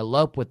was going to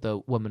elope with the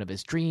woman of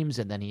his dreams,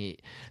 and then he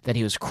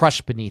was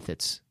crushed beneath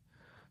its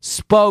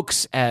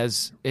spokes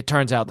as it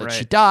turns out that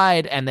she Right.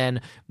 died. And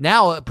then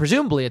now,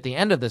 presumably at the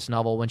end of this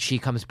novel, when she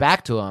comes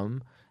back to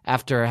him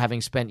after having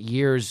spent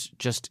years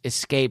just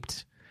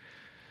escaped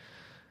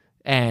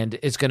and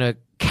is going to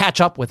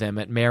catch up with him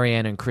at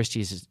Marianne and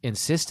Christie's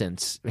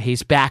insistence,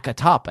 he's back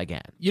atop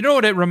again. You know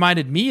what it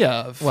reminded me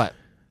of? What?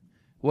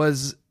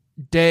 Was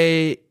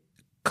De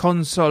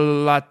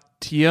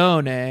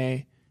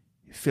Consolatione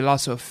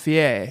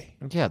Philosophiae.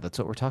 Yeah, that's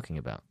what we're talking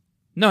about.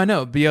 No, I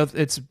know.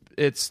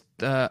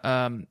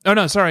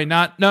 Sorry,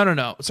 not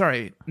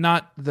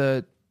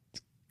the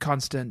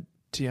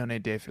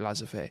Constantione de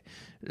Philosophiae.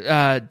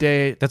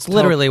 That's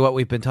literally what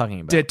we've been talking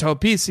about. De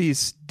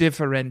Topicis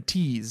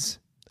Differentes.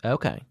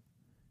 Okay.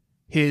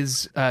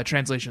 His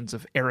translations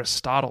of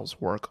Aristotle's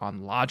work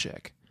on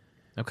logic,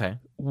 Okay.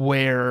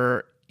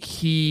 where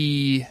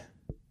he,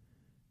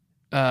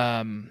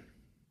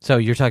 So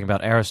you're talking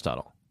about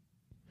Aristotle.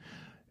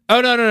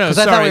 oh no, 'Cause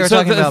I thought we were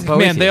talking about man,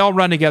 Boethius. they all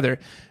run together.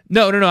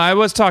 No, I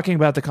was talking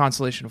about the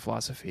Consolation of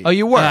Philosophy. Oh,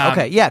 you were?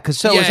 Okay, yeah, because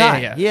so was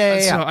I.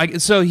 Yeah.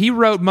 So he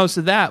wrote most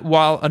of that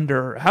while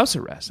under house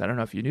arrest. I don't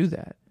know if you knew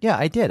that. Yeah,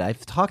 I did.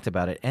 I've talked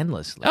about it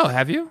endlessly. Oh,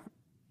 have you?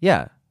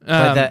 Yeah.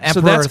 By the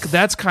So Emperor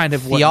that's kind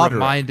of what Theodoric.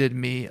 reminded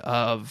me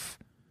of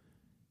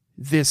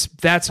this.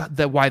 That's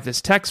why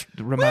this text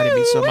reminded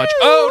me so much.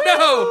 Oh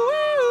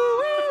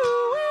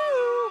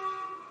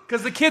no!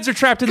 Because the kids are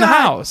trapped in the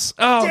house.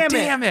 Oh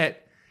damn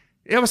it!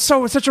 It was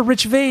such a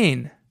rich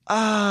vein.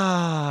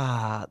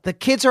 The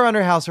kids are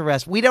under house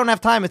arrest. We don't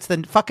have time. It's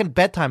the fucking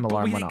bedtime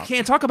alarm We went off.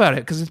 can't talk about it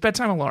because it's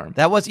bedtime alarm.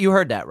 You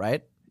heard that,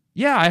 right?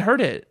 Yeah, I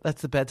heard it.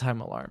 That's the bedtime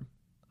alarm.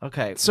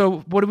 Okay. So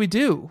what do we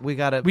do? We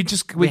gotta. We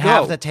we go.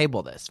 have to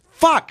table this.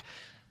 Fuck.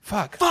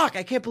 Fuck.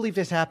 I can't believe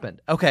this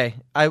happened. Okay.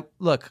 I'm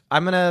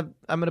gonna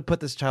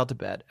put this child to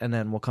bed, and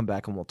then we'll come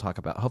back and we'll talk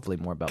about hopefully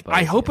more about.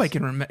 I hope I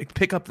Boethius. can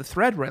pick up the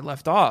thread where I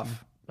left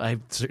off. I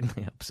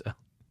certainly hope so.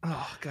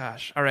 Oh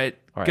gosh. All right.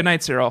 All right. Good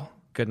night, Cyril.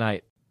 Good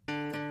night.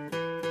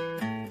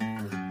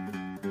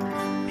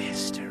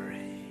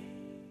 Mystery.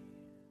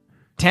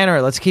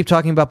 Tanner, let's keep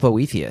talking about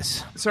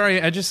Boethius.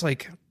 Sorry, I just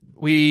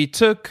we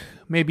took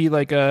maybe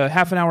like a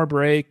half an hour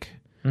break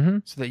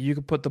so that you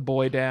could put the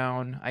boy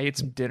down. I ate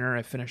some dinner.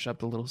 I finished up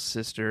the little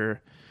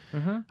sister.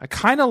 I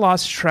kind of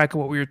lost track of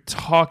what we were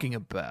talking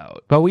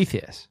about.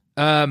 Boethius.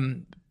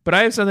 But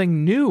I have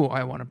something new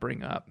I want to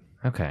bring up,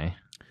 Okay.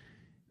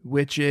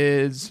 which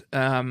is,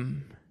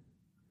 I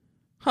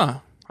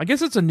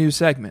guess it's a new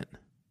segment.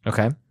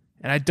 Okay.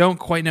 And I don't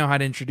quite know how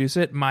to introduce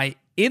it. My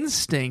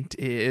instinct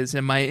is,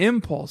 and my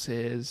impulse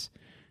is,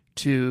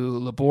 to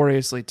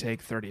laboriously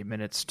take 30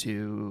 minutes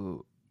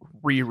to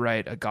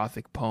rewrite a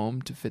Gothic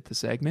poem to fit the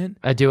segment.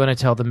 I do want to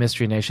tell the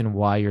Mystery Nation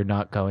why you're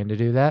not going to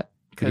do that.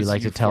 Would you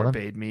like to tell them?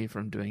 forbade me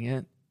from doing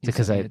it.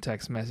 Because sent me a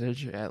text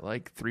message at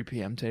like 3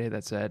 p.m. today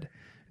that said,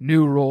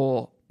 "New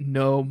rule: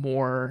 no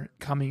more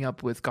coming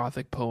up with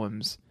Gothic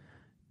poems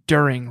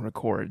during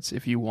records.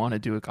 If you want to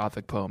do a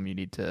Gothic poem,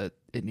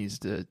 it needs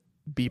to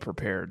be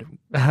prepared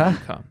when you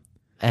come."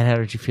 And how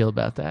did you feel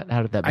about that?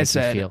 How did that make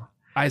you feel?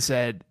 I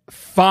said,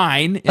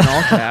 fine, in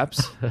all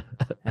caps.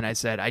 And I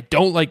said, I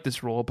don't like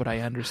this rule, but I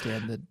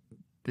understand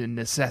the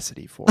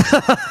necessity for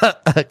it.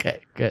 Okay,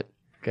 good.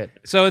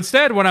 So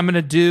instead, what I'm going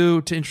to do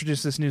to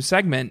introduce this new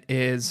segment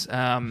is...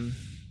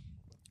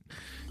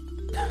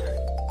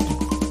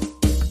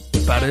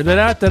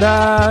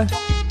 ba-da-da-da-da-da.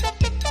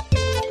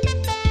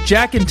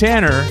 Jack and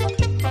Tanner.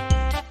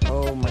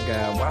 Oh my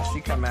God, why she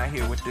come out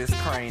here with this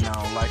crane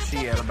on like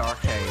she at an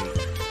arcade?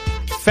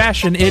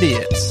 Fashion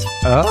idiots.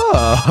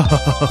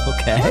 Oh,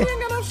 okay. You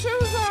ain't got no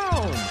shoes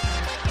on.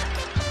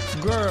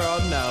 Girl,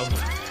 no.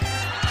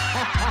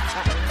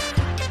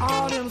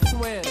 All them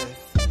sweaters.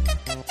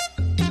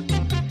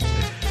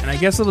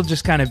 guess it'll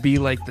just kind of be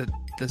like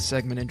the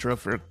segment intro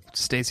for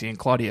Stacy and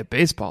Claudia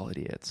Baseball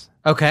Idiots.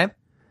 Okay.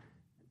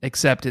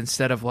 Except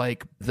instead of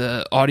like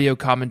the audio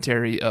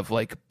commentary of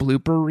like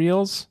blooper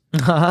reels,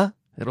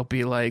 it'll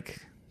be like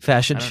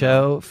Fashion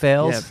show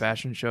fails? Yeah,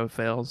 fashion show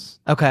fails.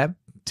 Okay.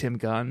 Tim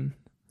Gunn.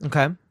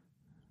 Okay.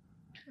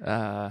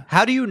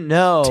 How do you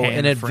know Tan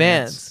in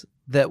advance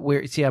that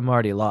we're... See, I'm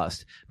already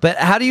lost. But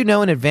how do you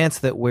know in advance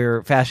that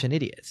we're fashion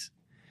idiots?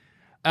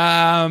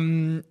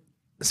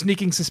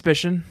 Sneaking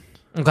suspicion.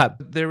 Okay.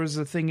 There was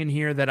a thing in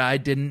here that I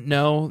didn't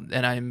know,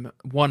 and I'm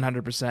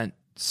 100%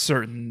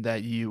 certain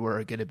that you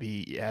were going to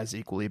be as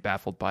equally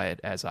baffled by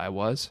it as I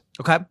was.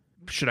 Okay.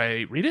 Should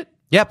I read it?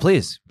 Yeah,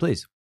 please.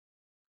 Please.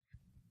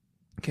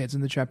 Okay, it's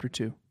in the chapter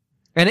 2.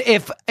 And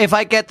if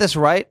I get this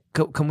right,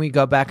 can we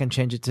go back and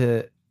change it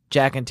to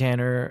Jack and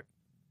Tanner,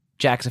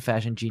 Jack's a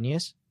fashion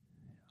genius?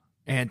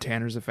 And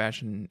Tanner's a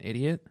fashion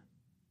idiot?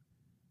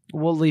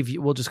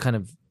 We'll just kind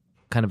of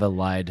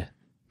elide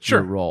Sure.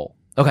 your role.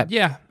 Okay.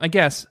 Yeah, I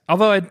guess.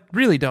 Although I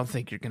really don't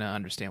think you're going to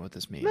understand what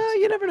this means. No,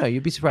 you never know.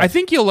 You'd be surprised. I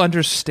think you'll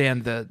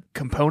understand the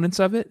components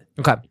of it,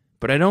 Okay.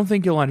 but I don't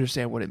think you'll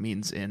understand what it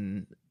means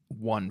in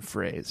one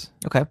phrase.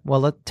 Okay.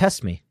 Well,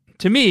 test me.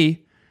 To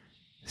me,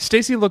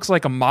 Stacy looks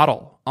like a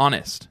model,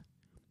 honest.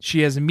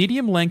 She has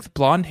medium-length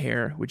blonde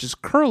hair, which is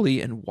curly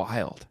and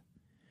wild.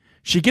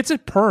 She gets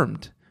it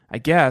permed, I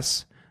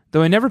guess,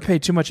 though I never pay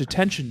too much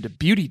attention to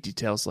beauty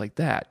details like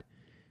that.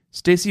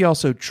 Stacy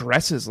also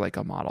dresses like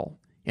a model,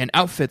 in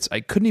outfits I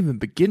couldn't even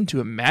begin to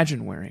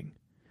imagine wearing.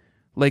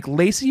 Like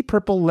lacy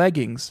purple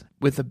leggings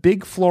with a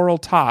big floral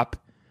top,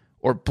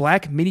 or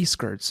black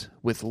miniskirts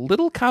with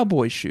little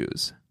cowboy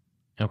shoes.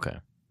 Okay.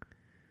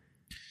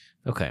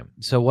 Okay.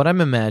 So what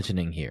I'm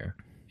imagining here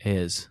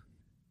is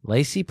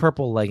lacy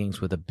purple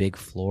leggings with a big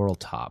floral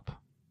top.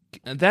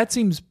 That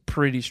seems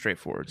pretty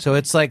straightforward. So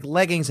it's like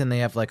leggings and they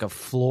have like a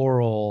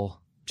floral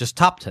just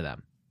top to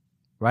them,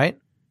 right?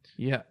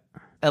 Yeah.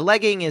 A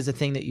legging is a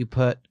thing that you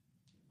put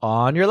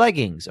on your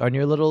leggings, on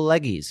your little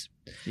leggies,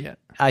 Yeah.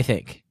 I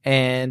think.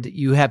 And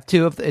you have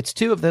two of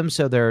them,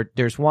 so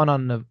there's one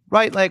on the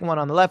right leg, one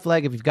on the left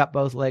leg. If you've got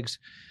both legs,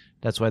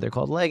 that's why they're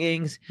called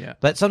leggings. Yeah.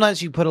 But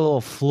sometimes you put a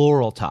little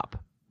floral top.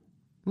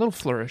 A little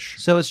flourish.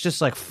 So it's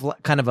just like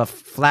kind of a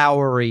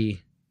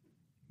flowery,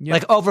 Yeah.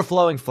 like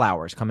overflowing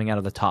flowers coming out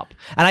of the top.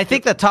 And I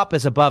think the top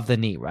is above the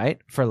knee, right?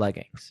 For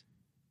leggings.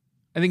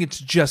 I think it's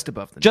just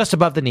above the knee. Just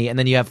above the knee, and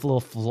then you have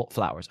little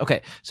flowers.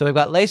 Okay, so we've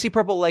got lacy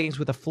purple leggings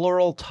with a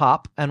floral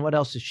top, and what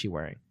else is she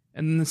wearing?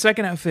 And then the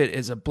second outfit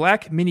is a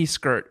black mini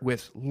skirt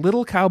with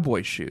little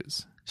cowboy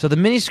shoes. So the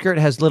mini skirt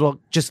has little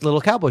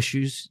cowboy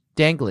shoes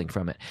dangling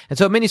from it. And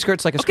so a mini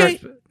skirt's like a Okay,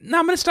 skirt. now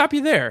I'm going to stop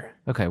you there.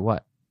 Okay,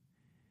 what?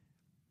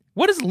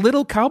 What does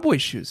little cowboy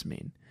shoes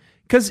mean?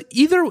 Because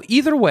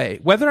either way,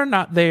 whether or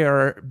not they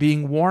are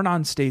being worn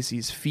on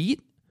Stacy's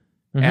feet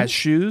as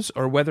shoes,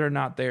 or whether or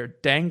not they're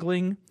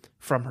dangling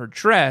from her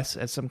dress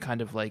as some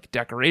kind of like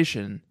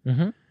decoration,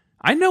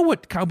 I know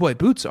what cowboy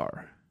boots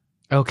are,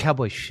 Oh,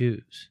 cowboy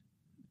shoes.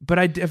 but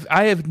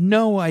I have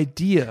no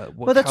idea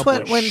what. Well, that's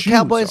cowboy when shoes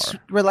cowboys are.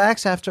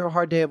 relax after a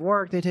hard day of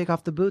work. They take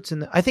off the boots,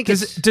 and I think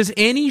Does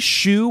any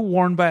shoe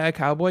worn by a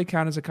cowboy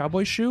count as a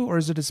cowboy shoe, or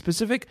is it a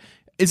specific?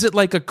 Is it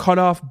like a cut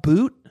off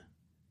boot?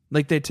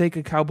 Like they take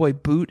a cowboy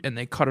boot and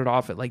they cut it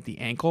off at like the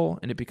ankle,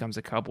 and it becomes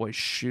a cowboy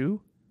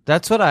shoe.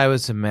 that's what I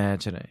was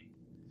imagining.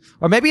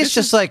 Or maybe it's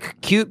just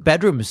like cute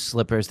bedroom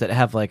slippers that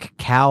have like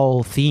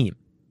cow theme.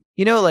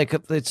 You know, like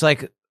it's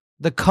like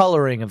the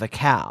coloring of the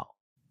cow.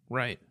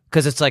 Right.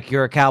 Because it's like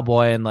you're a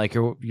cowboy and like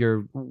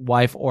your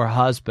wife or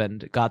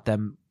husband got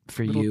them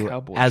for Little you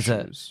cowboy as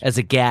shoes.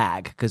 a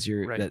gag because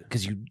Right.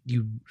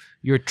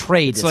 your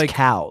trade It's is like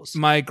cows.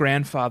 My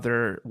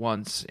grandfather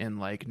once in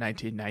like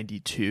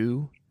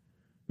 1992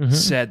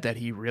 said that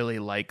he really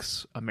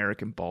likes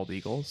American bald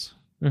eagles.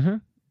 Mm-hmm.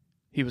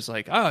 He was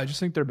like, "Oh, I just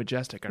think they're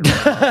majestic. I really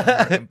love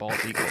American bald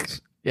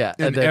eagles." Yeah,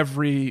 And then-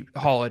 every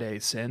holiday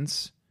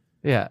since,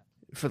 yeah.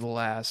 for the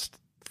last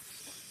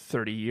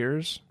 30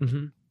 years,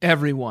 Mm-hmm.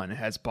 everyone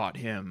has bought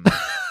him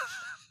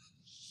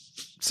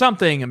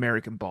something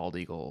American bald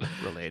eagle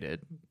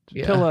related.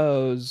 Yeah.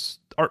 Pillows,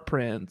 art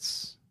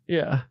prints,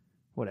 Yeah.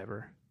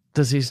 whatever.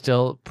 Does he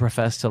still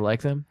profess to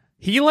like them?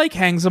 He like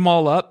hangs them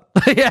all up.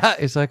 Yeah,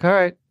 it's like, all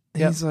right.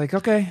 Yep. He's like,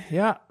 okay,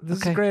 yeah, this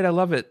Okay. is great. I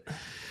love it.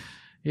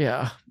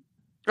 Yeah.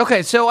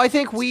 Okay, so I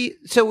think do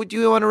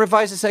you want to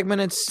revise the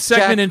segment? It's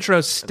Segment Jack-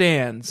 intro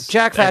stands.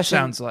 Jack that Fashion.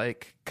 sounds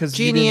like because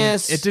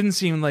Genius. It didn't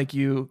seem like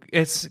you.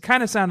 It's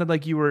kind of sounded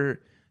like you were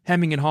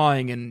hemming and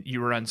hawing, and you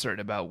were uncertain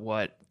about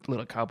what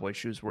little cowboy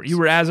shoes were. You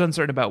were as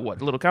uncertain about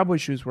what little cowboy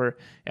shoes were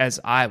as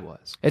I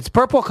was. It's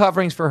purple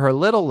coverings for her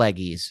little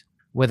leggies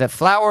with a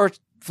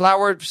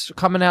flowers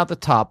coming out the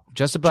top,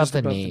 just above, Just the,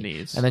 above knee. the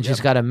knees. And then she's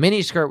Yep. got a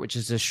mini skirt, which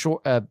is a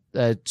short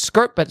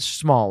skirt but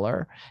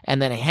smaller.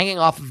 And then hanging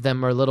off of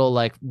them are little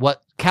like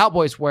what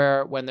cowboys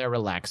wear when they're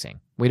relaxing.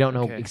 We don't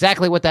know Okay.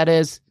 exactly what that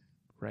is,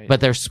 Right, but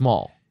they're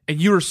small.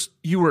 and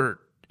you were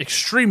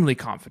extremely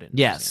confident. In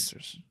Yes. these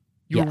answers.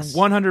 You Yes. were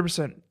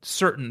 100%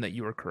 certain that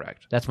you were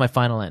correct. That's my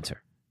final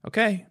answer.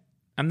 Okay,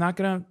 I'm not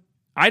gonna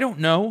I don't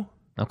know.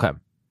 Okay.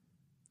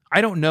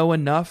 I don't know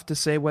enough to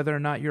say whether or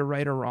not you're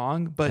right or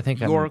wrong, but I think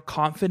your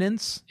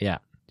confidence Yeah.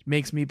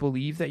 makes me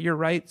believe that you're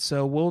right.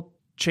 So we'll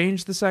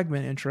change the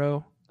segment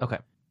intro. Okay.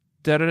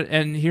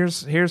 And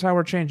here's how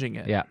we're changing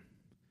it. Yeah.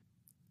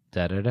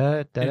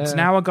 Da-da-da, da-da. It's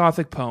now a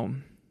Gothic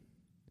poem,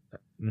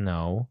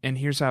 No. and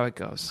here's how it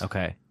goes.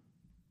 Okay.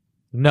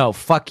 No,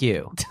 fuck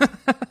you.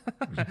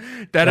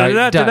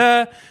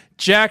 Da-da-da-da-da.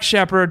 Jack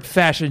Shepard,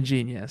 fashion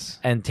genius.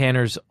 And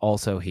Tanner's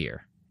also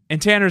here.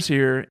 And Tanner's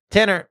here.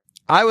 Tanner,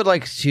 I would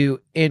like to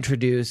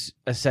introduce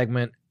a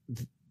segment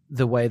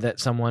the way that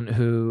someone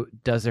who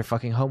does their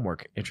fucking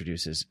homework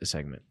introduces a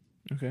segment.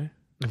 Okay.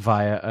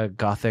 Via a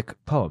Gothic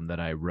poem that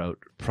I wrote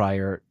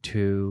prior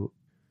to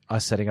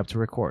us setting up to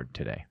record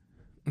today,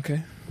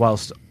 Okay.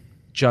 whilst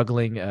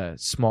juggling a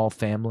small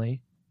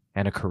family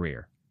and a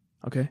career.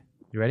 Okay.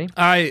 You ready?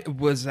 I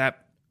was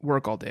at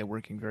work all day,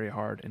 working very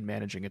hard and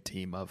managing a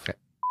team of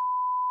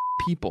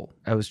people.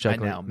 I was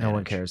juggling. now No one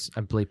manage. cares.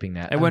 I'm bleeping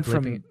that. I I'm went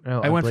bleeping-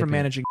 no, I I'm went from bleeping it.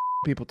 managing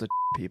people to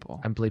people,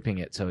 I'm bleeping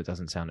it so it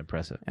doesn't sound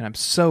impressive. and I'm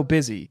so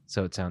busy.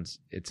 So it sounds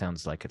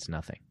like it's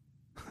nothing.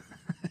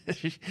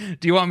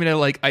 Do you want me to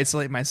like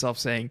isolate myself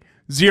saying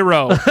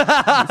 0? So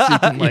you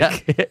can,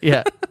 like-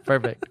 yeah,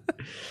 perfect.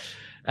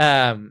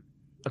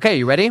 Okay,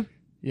 you ready?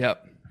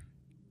 Yep.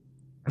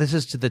 This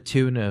is to the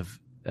tune of,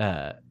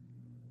 I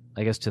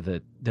guess to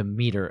the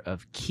meter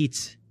of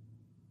Keats'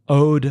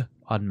 Ode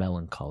on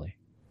Melancholy.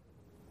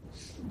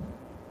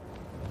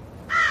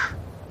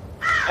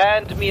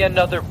 Hand me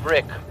another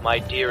brick, my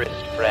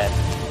dearest friend,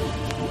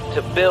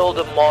 to build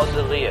a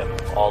mausoleum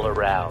all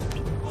around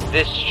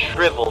this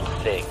shriveled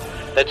thing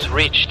that's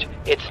reached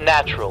its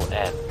natural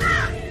end,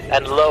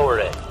 and lower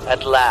it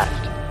at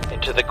last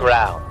into the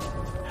ground.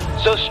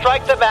 So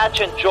strike the match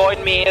and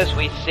join me as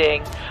we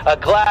sing a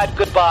glad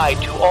goodbye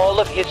to all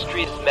of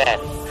history's men.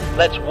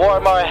 Let's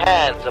warm our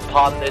hands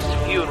upon this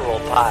funeral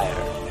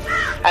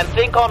pyre, and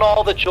think on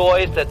all the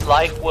joys that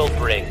life will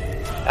bring,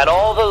 and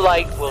all the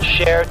light we'll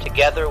share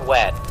together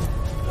when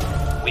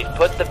we've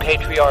put the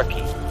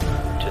patriarchy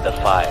to the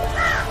fire.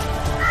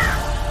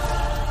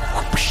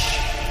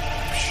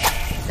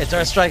 It's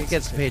our strike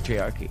against the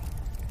patriarchy.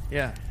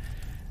 Yeah.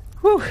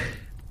 Whew.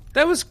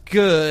 That was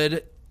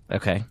good.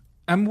 Okay.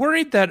 I'm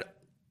worried that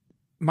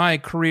my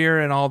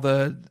career and all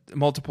the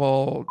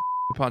multiple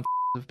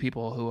of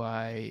people who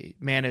I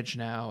manage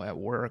now at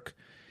work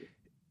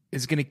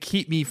is going to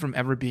keep me from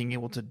ever being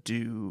able to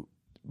do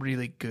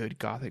really good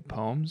Gothic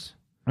poems.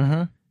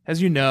 Mm-hmm.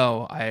 As you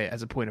know, I,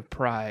 as a point of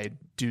pride,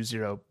 do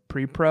 0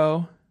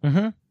 pre-pro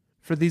Mm-hmm.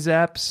 for these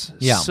apps.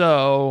 Yeah.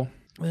 So,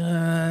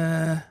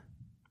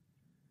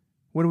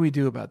 what do we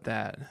do about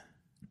that?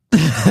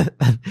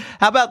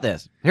 How about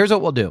this? Here's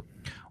what we'll do.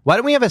 Why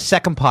don't we have a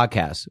second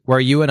podcast where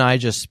you and I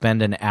just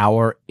spend an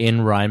hour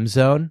in Rhyme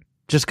Zone,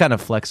 just kind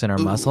of flexing our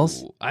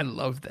muscles? Ooh, I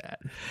love that.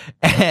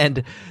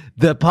 And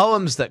the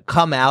poems that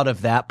come out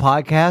of that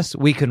podcast,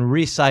 we can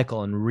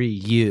recycle and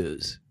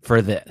reuse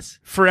for this.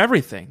 For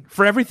everything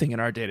in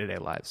our day-to-day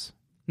lives.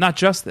 Not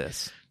just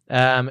this.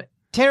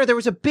 Tanner, there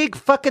was a big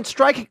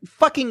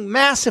fucking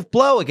massive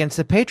blow against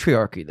the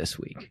patriarchy this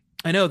week.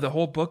 I know the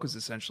whole book was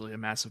essentially a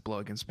massive blow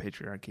against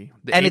patriarchy.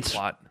 The And A it's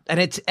plot. and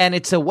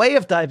it's a way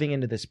of diving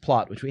into this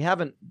plot, which we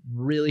haven't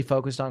really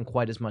focused on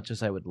quite as much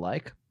as I would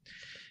like.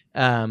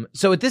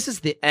 So this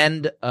is the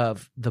end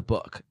of the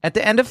book. At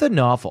the end of the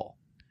novel,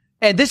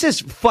 and this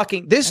is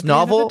fucking this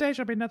novel. The day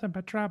shall be nothing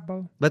but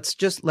trouble. Let's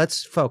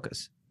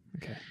focus.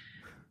 Okay.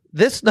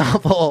 This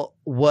novel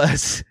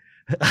was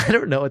I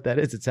don't know what that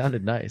is. It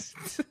sounded nice.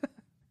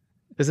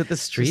 Is it the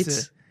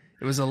streets?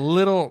 It was a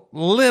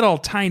little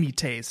tiny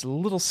taste, a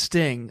little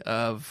sting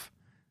of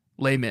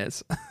Les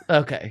Mis.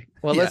 Okay.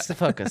 Well, Yeah. let's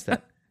focus then.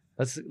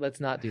 Let's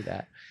not do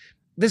that.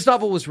 This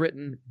novel was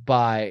written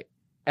by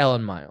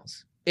Ellen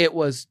Miles. It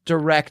was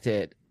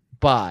directed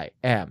by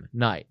M.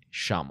 Night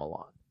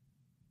Shyamalan.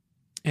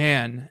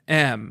 Anne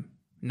M.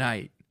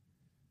 Night.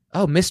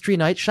 Oh, Mystery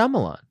Night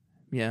Shyamalan.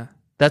 Yeah.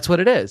 That's what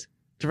it is.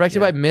 Directed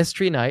Yeah. by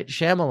Mystery Night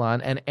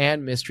Shyamalan and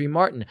Anne Mystery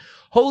Martin.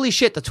 Holy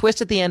shit, the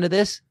twist at the end of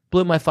this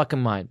blew my fucking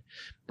mind.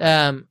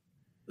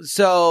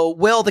 So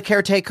Will, the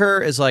caretaker,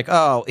 is like,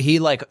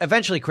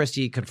 eventually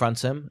Christy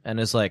confronts him and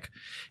is like,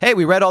 hey,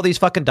 we read all these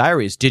fucking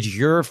diaries. Did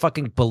your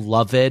fucking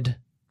beloved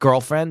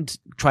girlfriend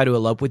try to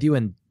elope with you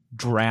and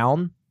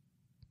drown?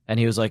 And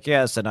he was like,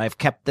 yes, and I've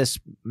kept this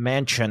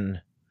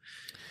mansion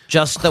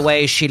just the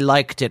way she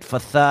liked it for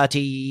 30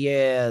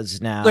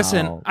 years now.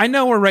 Listen, I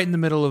know we're right in the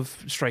middle of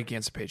strike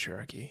against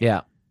patriarchy.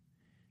 Yeah.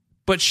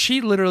 But she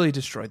literally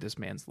destroyed this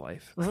man's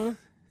life.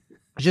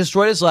 She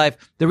destroyed his life.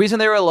 The reason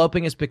they were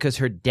eloping is because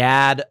her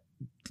dad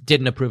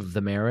didn't approve of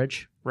the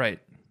marriage. Right.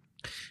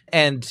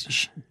 And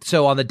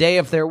so on the day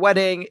of their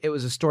wedding, it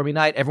was a stormy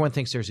night. Everyone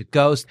thinks there's a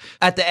ghost.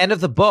 At the end of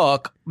the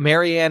book,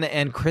 Marianne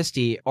and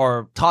Christy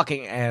are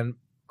talking, and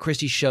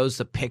Christy shows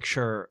the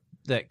picture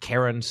that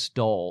Karen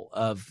stole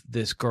of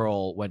this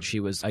girl when she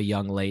was a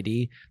young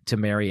lady to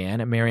Marianne.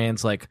 And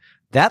Marianne's like,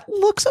 that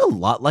looks a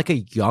lot like a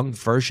young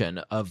version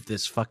of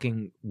this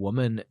fucking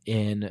woman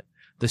in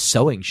the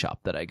sewing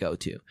shop that I go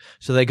to.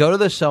 So they go to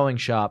the sewing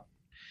shop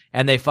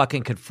and they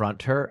fucking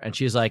confront her. And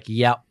she's like,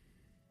 yep,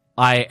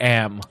 I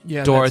am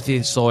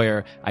Dorothy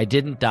Sawyer. I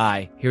didn't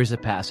die. Here's the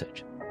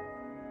passage.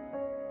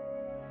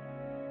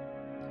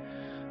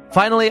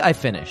 Finally, I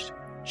finished.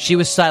 She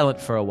was silent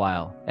for a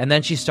while, and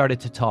then she started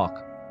to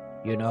talk.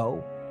 You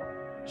know,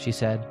 she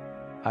said,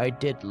 I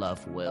did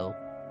love Will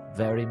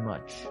very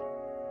much.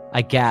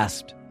 I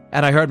gasped,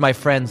 and I heard my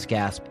friends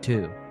gasp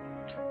too.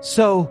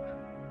 So,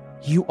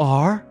 you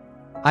are?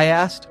 I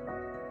asked.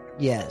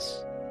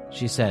 Yes,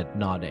 she said,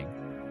 nodding.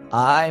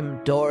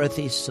 I'm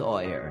Dorothy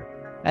Sawyer.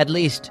 At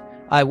least,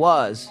 I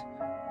was.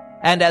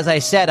 And as I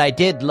said, I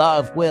did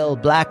love Will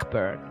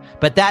Blackburn.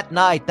 But that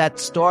night, that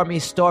stormy,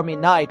 stormy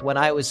night when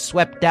I was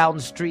swept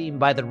downstream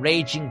by the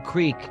raging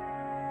creek,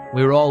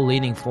 we were all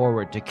leaning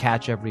forward to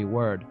catch every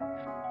word.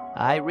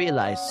 I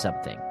realized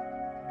something.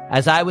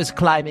 As I was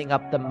climbing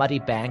up the muddy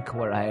bank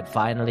where I had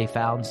finally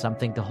found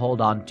something to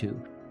hold on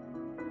to,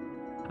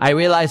 I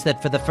realized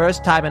that for the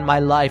first time in my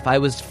life, I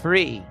was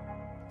free.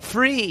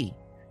 Free!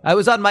 I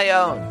was on my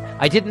own.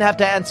 I didn't have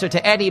to answer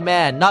to any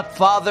man, not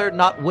Father,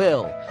 not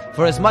Will.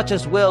 For as much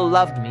as Will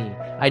loved me,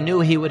 I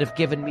knew he would have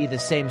given me the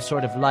same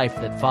sort of life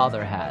that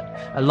Father had,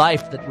 a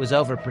life that was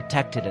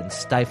overprotected and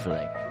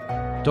stifling.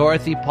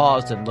 Dorothy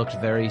paused and looked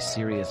very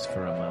serious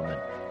for a moment.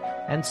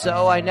 And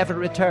so I never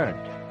returned,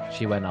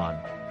 she went on.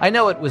 I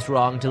know it was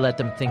wrong to let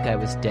them think I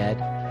was dead,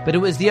 but it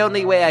was the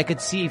only way I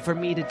could see for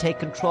me to take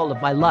control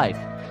of my life.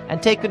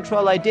 And take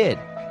control I did.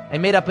 I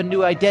made up a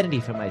new identity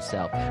for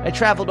myself. I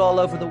traveled all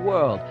over the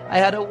world. I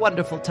had a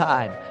wonderful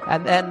time.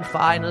 And then,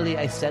 finally,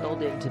 I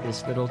settled into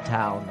this little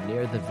town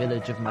near the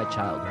village of my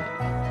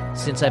childhood.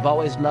 Since I've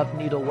always loved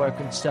needlework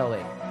and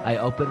sewing, I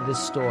opened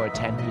this store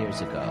 10 years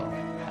ago,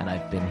 and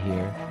I've been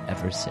here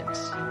ever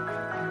since.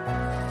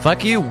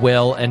 Fuck you,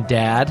 Will and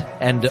Dad,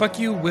 and Fuck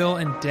you, Will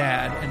and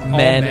Dad, and all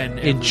men men in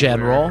everywhere.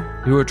 general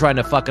who were trying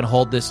to fucking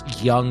hold this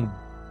young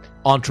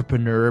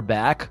entrepreneur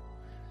back.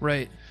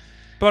 Right.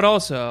 But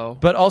also,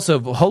 But also,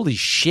 holy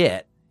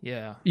shit,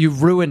 yeah, you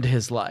ruined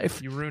his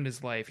life. you ruined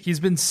his life. He's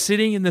been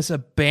sitting in this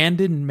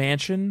abandoned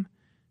mansion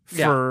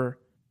for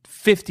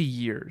 50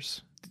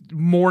 years,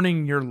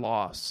 mourning your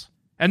loss.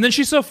 And then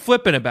she's so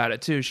flippant about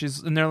it, too.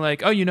 And they're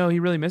like, oh, you know, he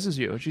really misses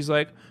you. And she's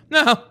like,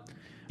 no,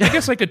 I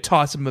guess I could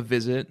toss him a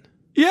visit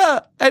Yeah,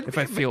 and if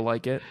I feel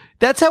like it.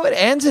 that's how it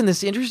ends in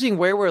this interesting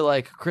way where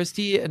like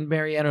Christy and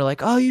Marianne are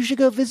like, oh, you should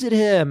go visit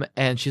him.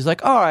 And she's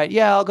like, all right,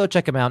 yeah, I'll go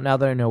check him out now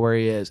that I know where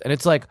he is. And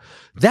it's like,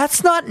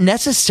 that's not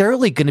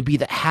necessarily going to be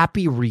the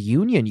happy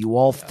reunion you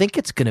all think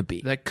it's going to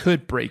be. That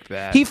could break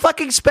that. He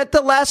fucking spent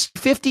the last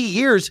 50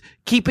 years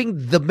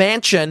keeping the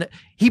mansion.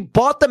 He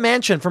bought the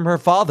mansion from her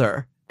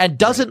father and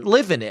doesn't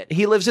live in it.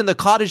 He lives in the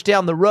cottage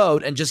down the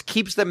road and just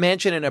keeps the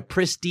mansion in a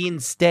pristine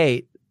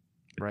state.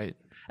 Right.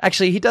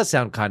 Actually, he does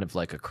sound kind of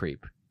like a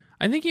creep.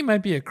 I think he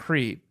might be a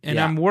creep. And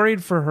Yeah. I'm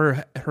worried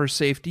for her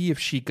safety if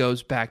she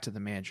goes back to the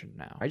mansion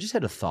now. I just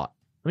had a thought.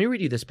 Let me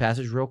read you this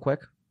passage real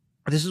quick.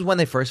 This is when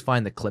they first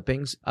find the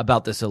clippings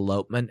about this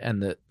elopement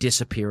and the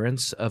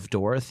disappearance of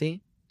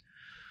Dorothy.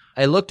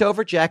 I looked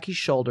over Jackie's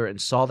shoulder and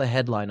saw the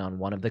headline on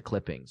one of the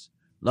clippings.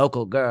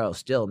 Local girl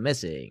still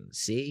missing.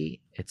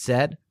 See? It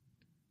said.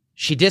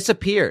 She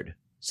disappeared,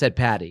 said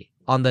Patty,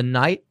 on the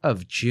night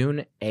of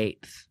June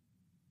 8th.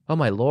 Oh,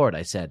 my Lord,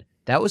 I said.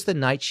 That was the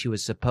night she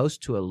was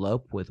supposed to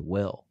elope with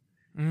Will.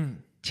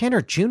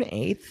 Tanner, June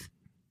 8th?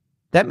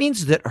 That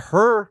means that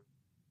her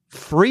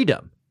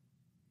freedom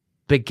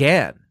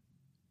began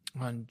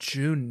On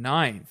June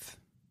 9th.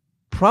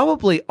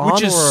 probably on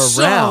Which is or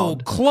so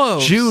around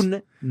close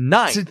June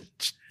 9th,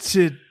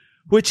 to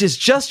which is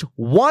just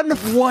one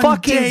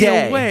fucking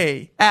day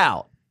away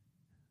out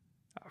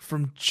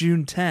from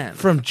June 10th.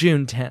 from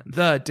June 10th.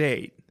 the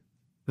date.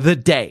 The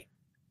date.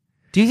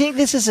 Do you think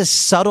this is a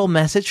subtle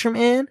message from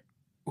Anne?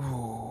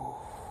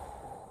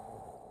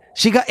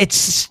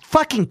 It's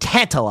fucking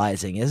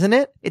tantalizing, isn't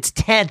it? It's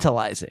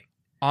tantalizing.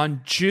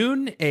 On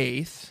June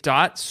 8th,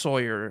 Dot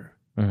Sawyer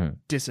Mm-hmm.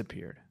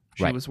 disappeared.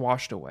 She Right. was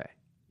washed away.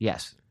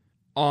 Yes.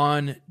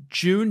 On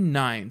June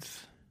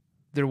 9th,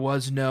 there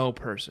was no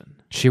person.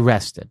 She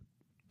rested.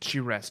 She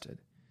rested.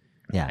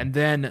 Yeah. And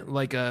then,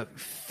 like a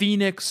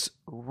phoenix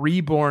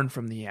reborn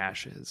from the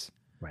ashes,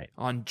 right.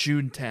 on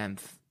June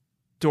 10th,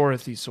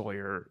 Dorothy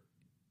Sawyer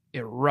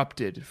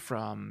erupted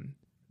from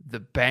the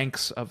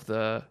banks of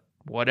the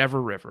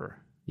whatever river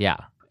Yeah.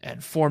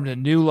 and formed a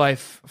new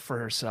life for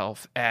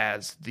herself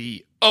as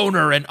the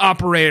owner and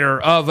operator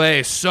of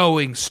a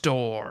sewing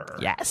store.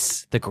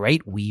 Yes. The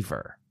Great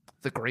Weaver.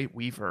 The Great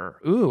Weaver.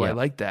 Ooh, I Yeah.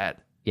 like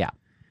that. Yeah.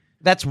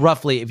 That's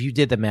roughly, if you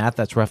did the math,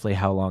 that's roughly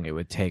how long it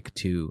would take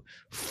to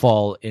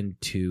fall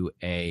into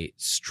a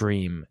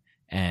stream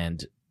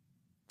and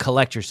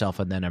collect yourself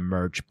and then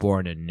emerge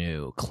born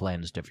anew,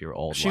 cleansed of your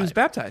old She life. was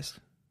baptized.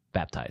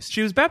 Baptized.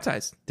 She was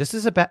baptized. This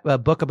is a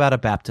book about a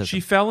baptism. She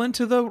fell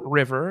into the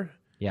river.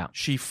 Yeah.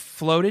 She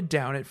floated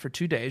down it for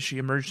 2 days. She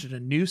emerged in a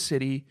new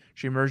city.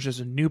 She emerged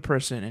as a new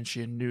person, and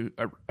she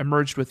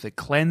emerged with a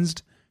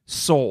cleansed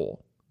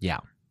soul. Yeah.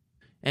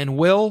 And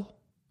Will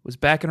was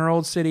back in her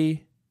old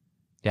city,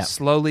 Yeah.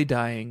 slowly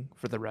dying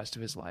for the rest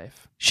of his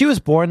life. She was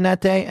born that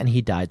day, and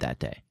he died that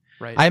day.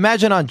 Right. I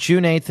imagine on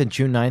June 8th and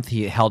June 9th,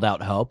 he held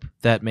out hope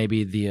that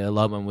maybe the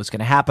elopement was going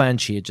to happen.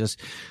 She had just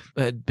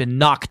been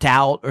knocked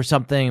out or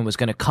something and was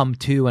going to come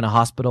to in a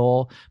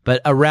hospital.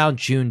 But around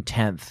June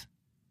 10th,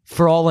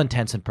 for all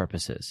intents and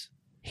purposes,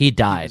 he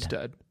died. He was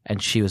dead.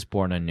 And she was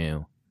born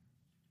anew.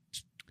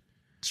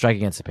 Strike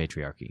against the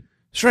patriarchy.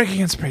 Strike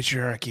against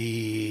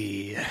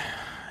patriarchy.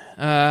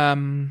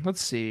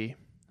 Let's see.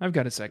 I've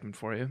got a segment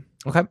for you.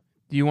 Okay.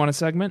 Do you want a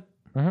segment?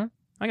 Mm-hmm.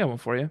 I got one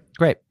for you.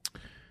 Great.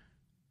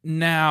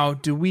 Now,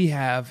 do we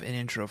have an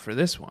intro for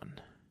this one?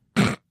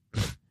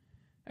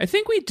 I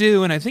think we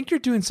do, and I think you're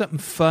doing something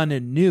fun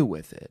and new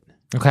with it.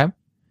 Okay.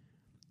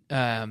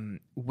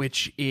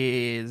 Which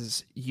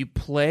is you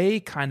play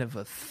kind of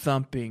a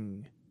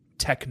thumping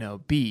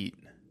techno beat,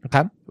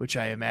 Okay. which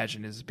I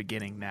imagine is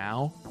beginning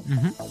now,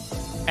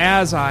 Mm-hmm.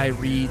 as I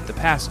read the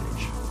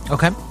passage.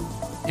 Okay.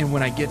 And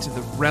when I get to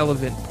the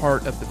relevant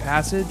part of the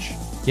passage,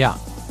 Yeah.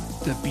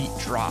 the beat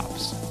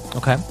drops.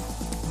 Okay.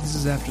 This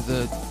is after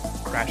the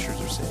Crashers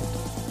are saved.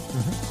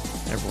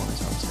 Mm-hmm. Everyone is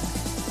home safe.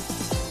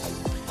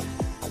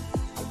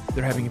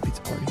 They're having a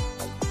pizza party.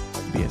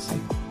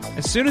 BSC.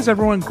 As soon as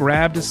everyone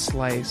grabbed a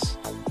slice,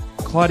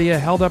 Claudia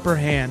held up her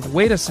hand.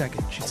 Wait a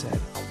second, she said.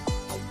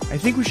 I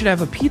think we should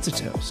have a pizza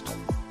toast.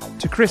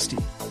 To Christy.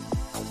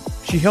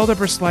 She held up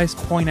her slice,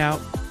 point out.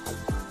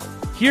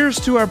 Here's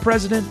to our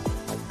president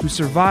who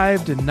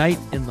survived a night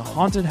in the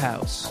haunted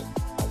house.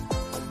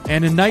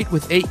 And a night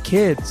with 8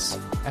 kids,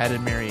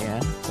 added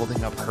Marianne,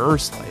 holding up her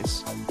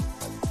slice.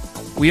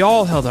 We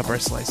all held up our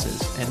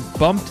slices and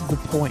bumped the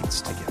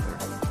points together.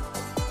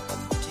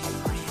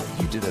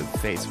 You did a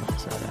face when I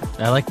said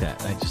that. I like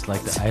that. I just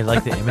like that. I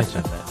like the image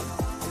of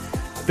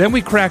that. Then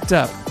we cracked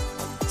up.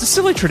 It's a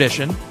silly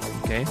tradition.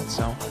 Okay,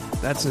 so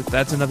that's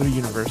another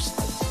universe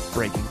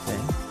breaking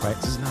thing. Right.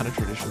 This is not a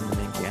tradition in the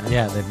main canon.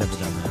 Yeah, they've never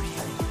done that.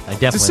 I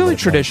definitely. It's a silly would've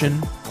done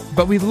tradition,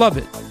 but we love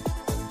it.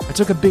 I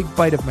took a big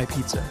bite of my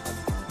pizza.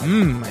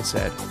 I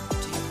said.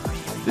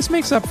 This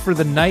makes up for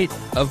the night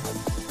of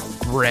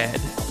bread.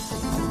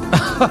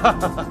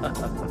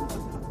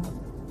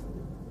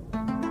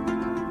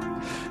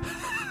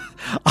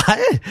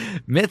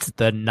 It's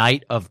the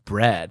night of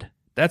bread.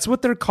 That's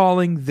what they're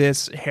calling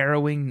this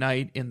harrowing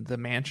night in the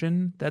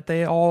mansion that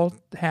they all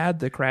had,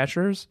 the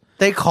Crashers.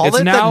 They call It's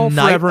it now the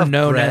night forever of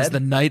known bread? as the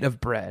Night of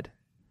Bread.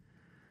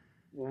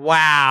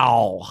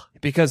 Wow.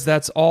 Because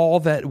that's all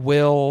that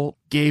Will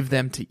gave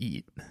them to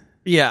eat.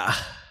 Yeah.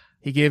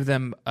 He gave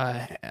them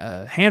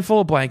a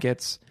handful of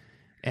blankets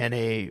and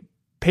a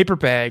paper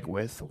bag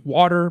with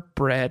water,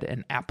 bread,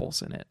 and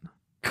apples in it.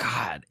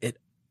 God, it's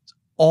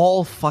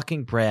all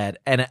fucking bread.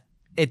 And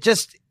it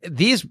just,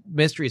 these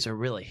mysteries are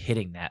really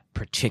hitting that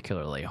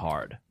particularly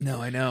hard.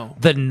 No, I know.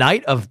 The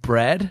night of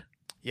bread?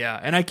 Yeah,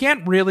 and I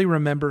can't really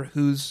remember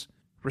who's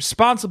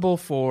responsible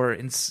for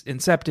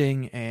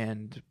incepting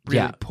and really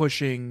Yeah.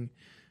 pushing,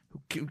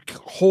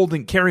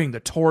 carrying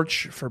the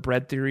torch for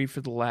bread theory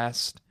for the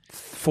last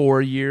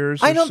 4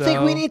 years. I or don't think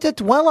so. we need to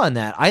dwell on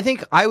that. I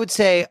think I would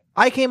say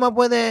I came up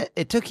with it.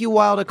 It took you a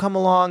while to come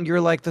along. You're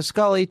like the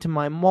Scully to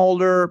my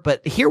Mulder,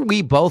 but here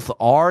we both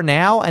are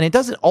now, and it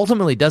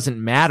ultimately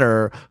doesn't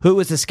matter who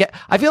is the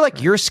I feel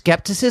like your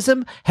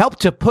skepticism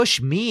helped to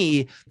push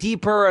me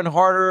deeper and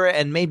harder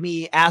and made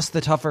me ask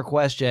the tougher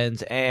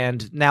questions,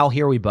 and now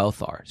here we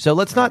both are. So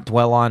let's not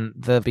dwell on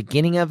the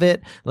beginning of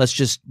it. Let's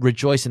just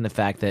rejoice in the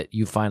fact that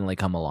you finally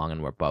come along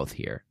and we're both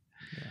here.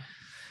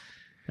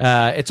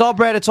 It's all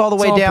bread. It's all the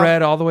way It's all down.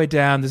 bread all the way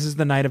down. This is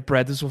the Night of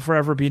Bread. This will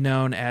forever be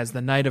known as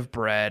the Night of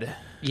Bread.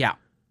 Yeah.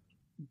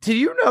 Did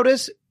you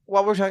notice,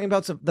 while we're talking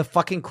about the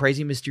fucking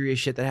crazy mysterious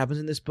shit that happens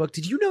in this book,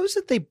 did you notice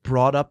that they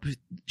brought up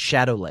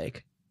Shadow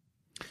Lake?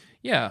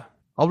 Yeah.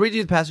 I'll read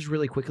you the passage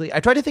really quickly. I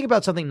tried to think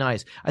about something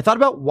nice. I thought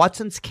about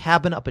Watson's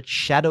cabin up at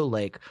Shadow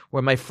Lake,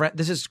 where my friend,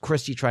 this is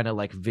Christy trying to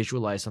like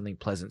visualize something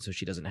pleasant so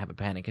she doesn't have a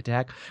panic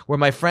attack, where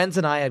my friends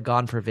and I had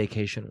gone for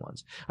vacation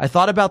once. I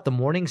thought about the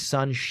morning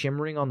sun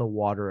shimmering on the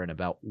water and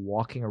about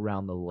walking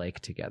around the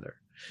lake together.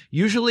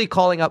 Usually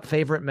calling up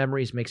favorite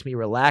memories makes me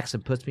relax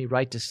and puts me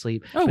right to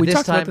sleep. Oh, But we this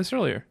talked time, about this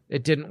earlier.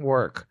 It didn't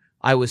work.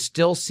 I was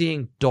still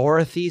seeing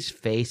Dorothy's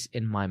face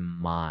in my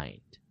mind.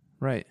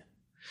 Right.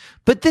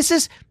 But this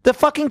is the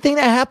fucking thing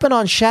that happened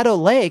on Shadow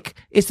Lake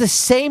is the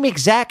same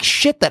exact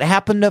shit that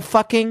happened to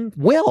fucking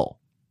Will.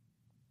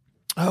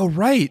 Oh,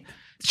 right.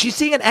 She's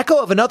seeing an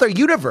echo of another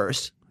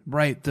universe.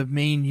 Right. The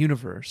main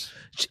universe.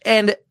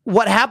 And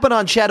what happened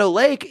on Shadow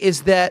Lake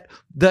is that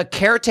the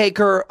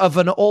caretaker of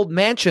an old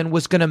mansion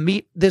was going to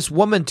meet this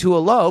woman to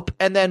elope,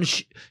 and then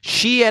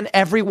she and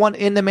everyone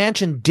in the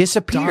mansion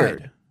disappeared.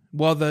 Died.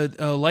 Well,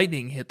 the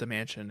lightning hit the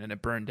mansion and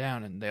it burned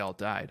down and they all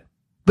died.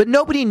 But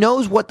nobody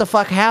knows what the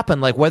fuck happened,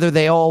 like whether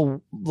they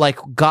all like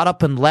got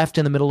up and left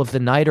in the middle of the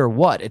night or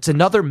what. It's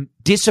another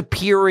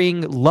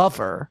disappearing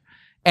lover,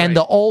 and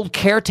the old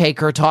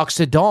caretaker talks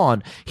to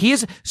Dawn.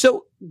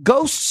 So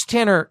ghosts,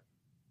 Tanner,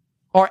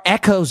 are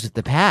echoes of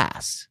the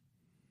past.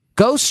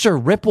 Ghosts are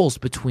ripples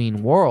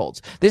between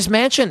worlds. This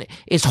mansion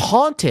is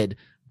haunted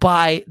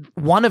by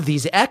one of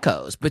these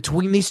echoes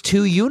between these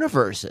two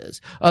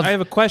universes of I have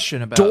a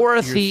question about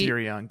Dorothy your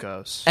theory on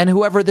ghosts. and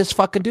whoever this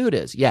fucking dude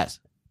is. Yes.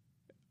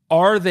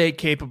 Are they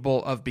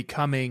capable of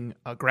becoming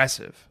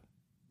aggressive,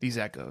 these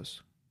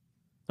echoes?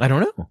 I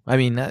don't know. I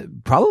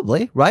mean,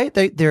 probably, right?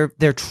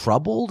 They're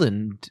troubled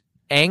and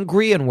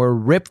angry and were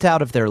ripped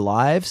out of their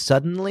lives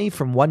suddenly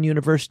from one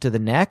universe to the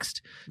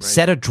next,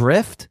 set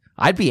adrift.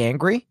 I'd be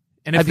angry.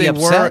 And if I'd be they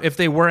upset. if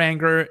they were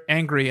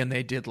angry and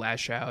they did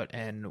lash out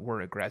and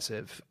were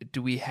aggressive, do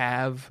we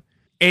have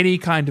any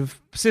kind of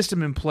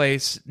system in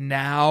place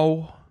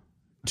now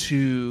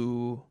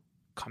to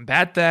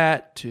combat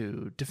that,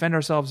 to defend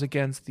ourselves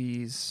against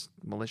these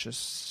malicious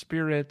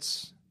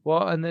spirits?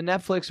 Well, in the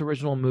Netflix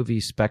original movie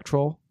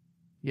Spectral,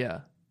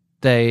 Yeah.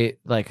 they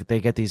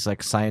get these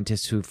like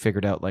scientists who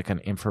figured out like an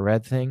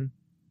infrared thing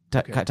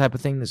type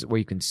of thing where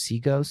you can see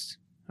ghosts.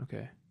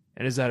 Okay.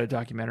 And is that a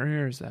documentary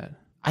or is that?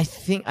 I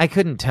think I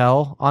couldn't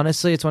tell.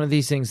 Honestly, it's one of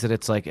these things that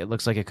it's like it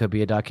looks like it could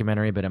be a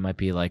documentary, but it might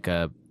be like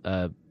a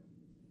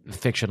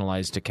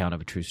fictionalized account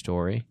of a true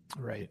story.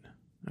 Right.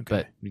 Okay.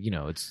 But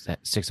it's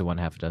 6 of one,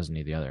 half a dozen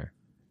of the other.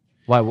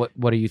 Why? What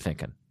are you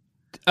thinking?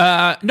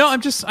 No, I'm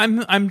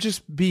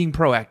just being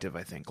proactive,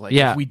 I think. Like,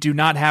 Yeah. if we do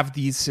not have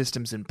these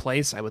systems in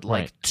place, I would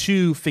like Right.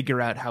 to figure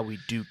out how we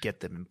do get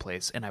them in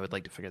place, and I would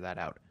like to figure that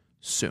out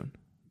soon,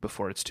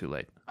 before it's too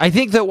late. I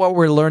think that what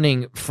we're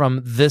learning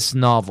from this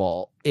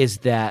novel is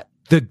that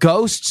the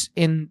ghosts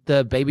in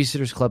the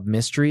Babysitter's Club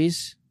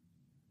mysteries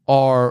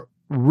are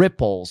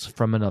ripples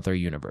from another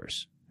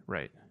universe.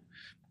 Right.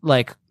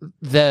 Like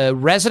the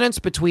resonance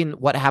between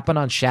what happened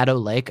on Shadow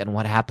Lake and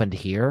what happened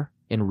here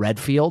in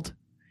Redfield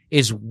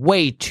is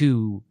way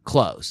too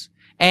close.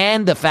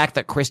 And the fact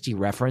that Christie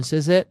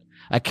references it,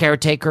 a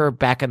caretaker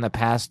back in the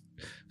past,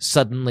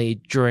 suddenly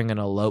during an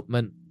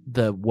elopement,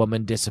 the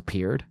woman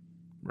disappeared.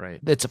 Right.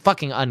 It's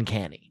fucking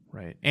uncanny.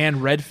 Right.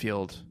 And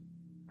Redfield,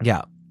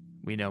 Yeah.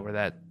 we know where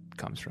that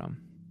comes from.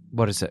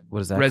 What is it?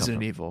 What is that?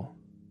 Resident Evil.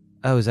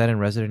 Oh, is that in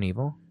Resident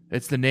Evil?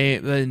 It's the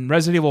name in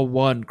Resident Evil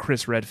 1.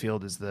 Chris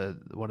Redfield is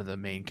one of the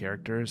main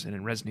characters, and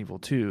in Resident Evil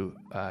 2,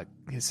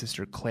 his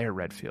sister Claire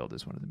Redfield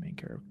is one of the main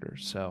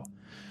characters. So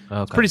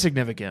it's pretty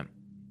significant.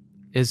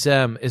 Is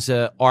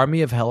a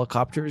army of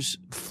helicopters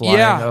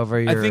flying over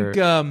your? I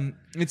think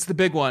it's the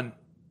big one.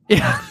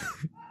 Yeah,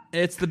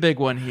 It's the big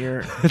one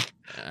here.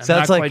 I'm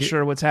Sounds not like quite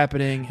sure what's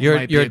happening. your- It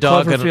might your be a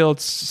dog and-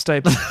 Cloverfield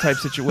type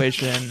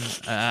situation,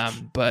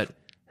 but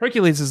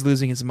Hercules is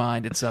losing his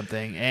mind at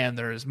something, and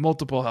there's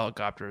multiple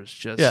helicopters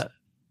just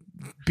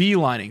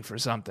beelining for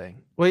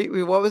something. Wait,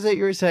 what was it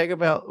you were saying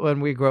about when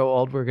we grow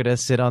old, we're gonna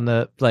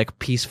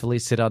peacefully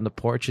sit on the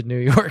porch in New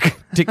York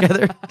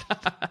together?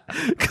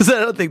 Because I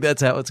don't think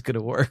that's how it's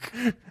gonna work.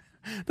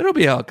 There'll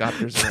be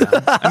helicopters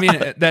around. I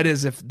mean, that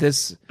is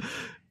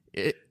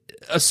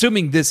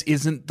assuming this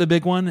isn't the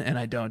big one, and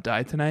I don't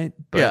die tonight.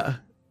 But,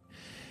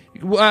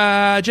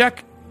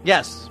 Jack.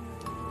 Yes.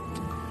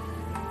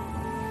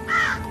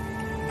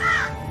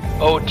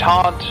 O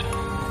taunt,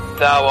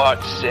 thou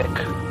art sick.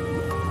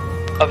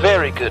 A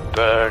very good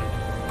burn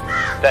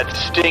that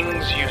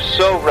stings you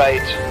so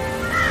right,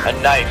 a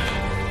knife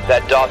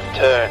that doth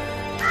turn.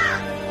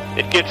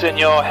 It gets in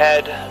your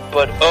head,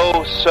 but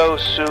oh so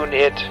soon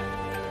it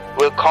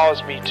will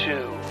cause me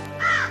to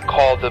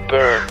call the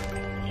burn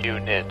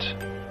unit.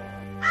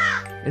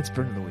 It's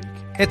burn of the week.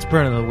 It's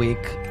burn of the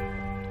week.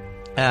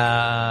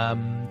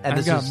 And I've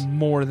this got is.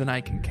 more than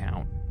I can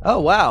count. Oh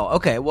wow.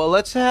 Okay. Well,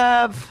 let's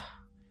have.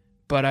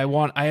 But I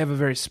have a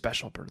very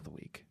special burn of the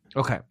week.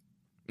 Okay.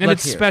 And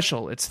Let's it's hear it.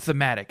 special. It's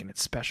thematic and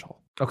it's special.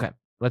 Okay.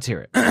 Let's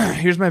hear it.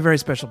 Here's my very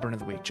special burn of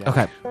the week, Jack.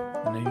 Okay.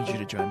 And I need you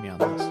to join me on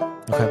this.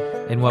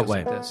 Okay. In what Goes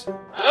way? like this.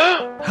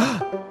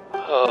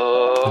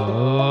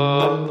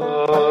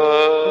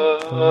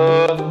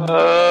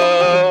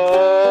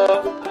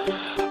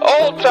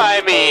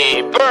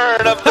 Old-timey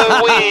burn of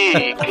the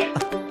week.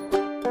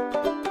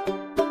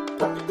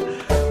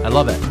 I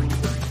love it.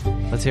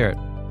 Let's hear it.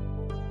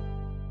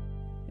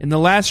 In the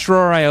last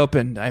drawer I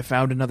opened, I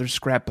found another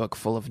scrapbook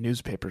full of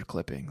newspaper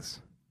clippings.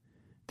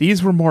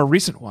 These were more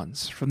recent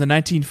ones, from the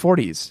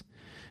 1940s.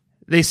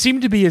 They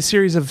seemed to be a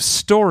series of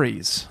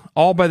stories,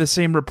 all by the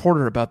same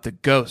reporter about the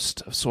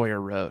ghost of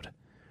Sawyer Road.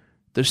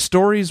 The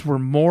stories were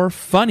more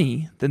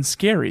funny than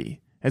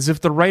scary, as if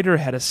the writer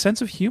had a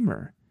sense of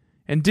humor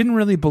and didn't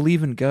really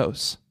believe in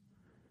ghosts.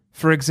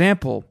 For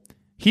example,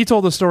 he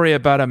told a story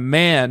about a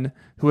man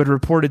who had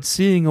reported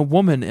seeing a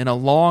woman in a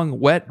long,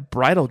 wet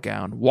bridal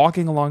gown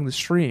walking along the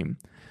stream.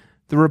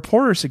 The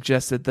reporter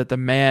suggested that the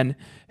man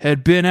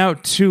had been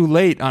out too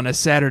late on a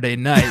Saturday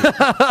night.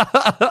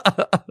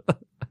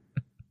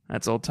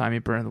 That's old-timey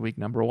burn of the week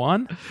number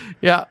 1.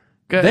 Yeah.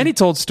 Good. Then he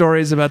told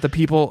stories about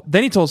people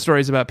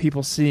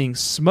seeing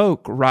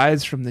smoke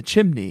rise from the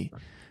chimney,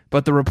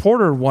 but the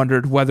reporter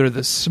wondered whether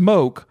the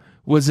smoke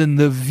was in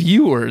the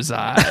viewer's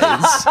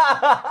eyes.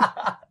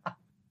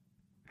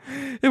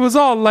 It was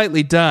all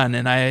lightly done,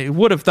 and I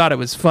would have thought it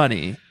was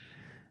funny,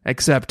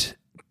 except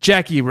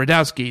Jackie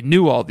Radowski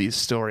knew all these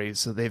stories,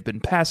 so they've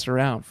been passed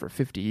around for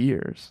 50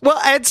 years. Well,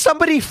 and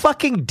somebody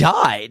fucking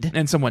died.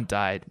 And someone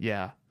died,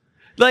 yeah.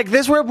 Like,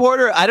 this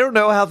reporter, I don't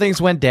know how things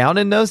went down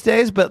in those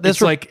days, but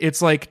this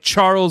It's like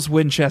Charles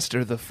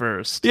Winchester the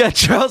First. Yeah,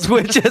 Charles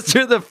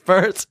Winchester the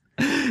First.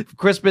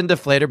 Crispin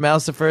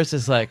Deflatormouse the First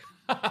is like,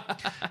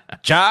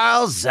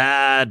 Charles,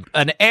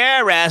 an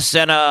heiress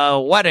in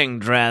a wedding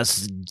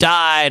dress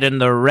died in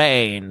the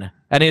rain.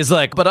 And he's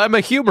like, but I'm a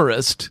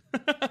humorist.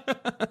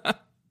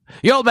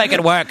 You'll make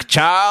it work,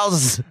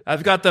 Charles.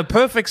 I've got the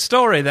perfect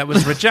story that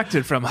was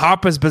rejected from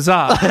Harper's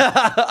Bazaar.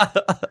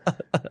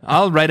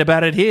 I'll write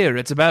about it here.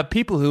 It's about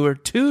people who were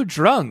too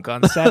drunk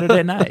on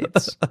Saturday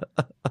nights.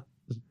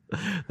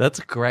 That's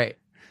great.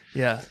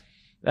 Yeah.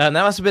 And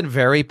that must have been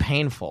very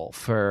painful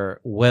for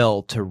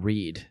Will to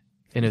read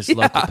in his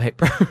local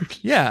paper.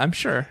 Yeah, I'm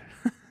sure.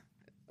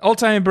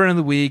 All-time burn of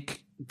the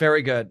week.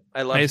 Very good.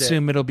 I loved I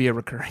assume it'll be a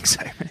recurring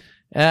segment.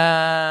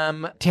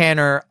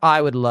 Tanner,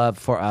 I would love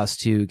for us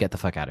to get the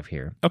fuck out of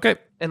here. Okay.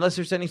 Unless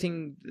there's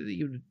anything that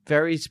you'd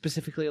very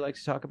specifically like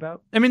to talk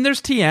about. I mean,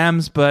 there's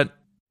TMs, but...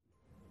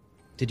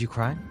 Did you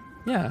cry?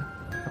 Yeah.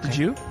 Okay. Did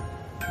you?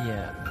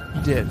 Yeah.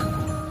 You did.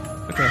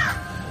 Okay.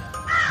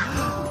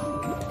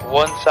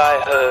 Once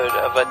I heard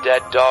of a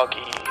dead doggy,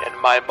 and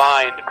my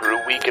mind grew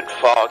weak and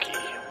foggy.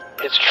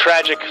 His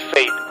tragic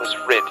fate was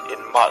writ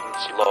in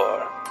Martin's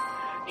lore.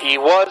 He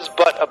was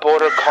but a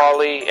border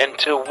collie, and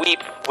to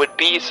weep would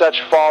be such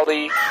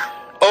folly.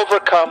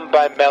 Overcome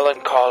by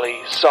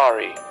melancholy,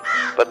 sorry,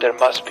 but there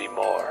must be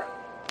more.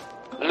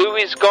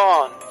 Louie's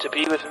gone to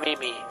be with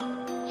Mimi.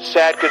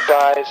 Sad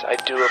goodbyes I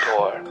do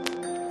abhor.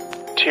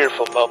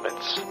 Tearful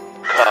moments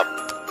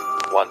come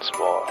once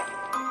more.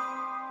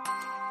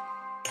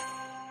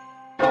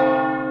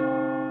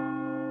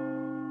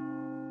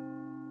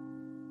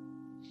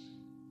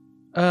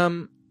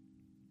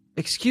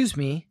 Excuse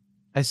me,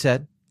 I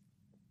said.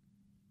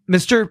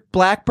 Mr.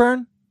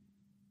 Blackburn?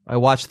 I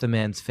watched the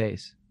man's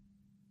face.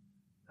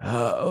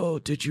 How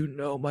did you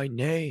know my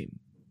name?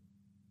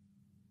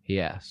 He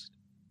asked.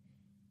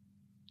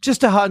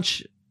 Just a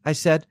hunch, I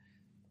said.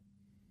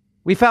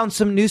 We found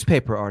some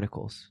newspaper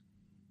articles.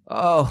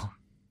 Oh,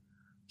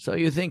 so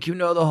you think you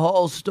know the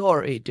whole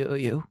story, do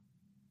you?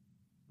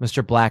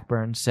 Mr.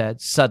 Blackburn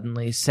said,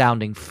 suddenly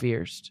sounding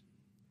fierce.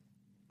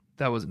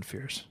 That wasn't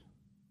fierce.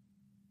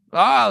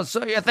 Oh,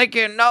 so you think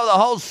you know the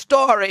whole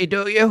story,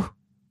 do you?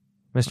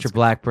 Mr.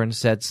 Blackburn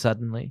said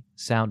suddenly,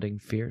 sounding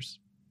fierce.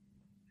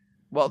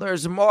 Well,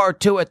 there's more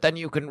to it than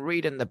you can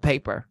read in the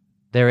paper.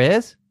 There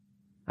is?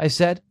 I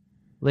said,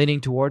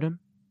 leaning toward him.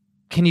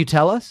 Can you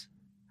tell us?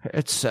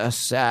 It's a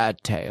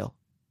sad tale,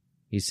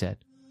 he said.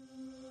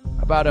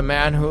 About a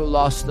man who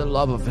lost the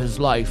love of his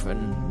life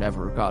and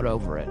never got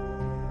over it.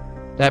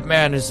 That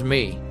man is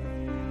me.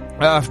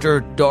 After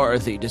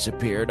Dorothy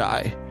disappeared,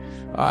 I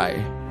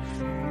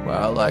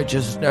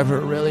just never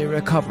really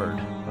recovered.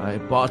 I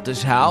bought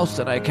this house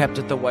and I kept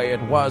it the way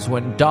it was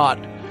when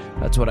Dot,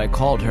 that's what I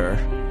called her,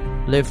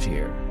 lived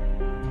here.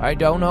 I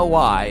don't know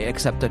why,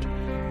 except that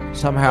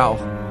somehow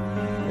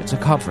it's a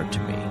comfort to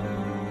me.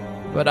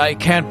 But I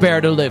can't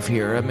bear to live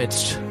here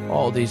amidst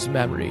all these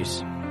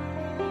memories.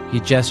 He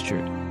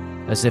gestured,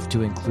 as if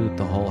to include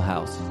the whole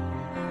house.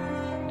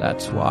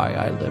 That's why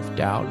I live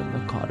down in the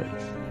cottage.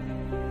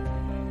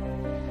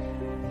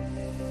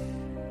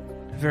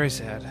 Very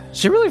sad.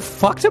 She really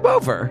fucked him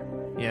over.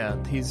 Yeah,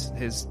 his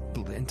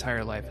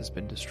entire life has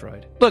been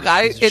destroyed. Look,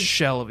 He's a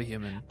shell of a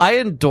human. I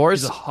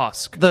endorse He's a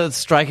husk. the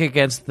strike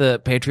against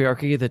the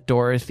patriarchy that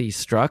Dorothy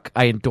struck.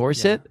 I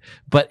endorse it,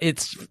 but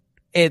it's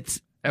At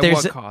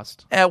what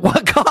cost? At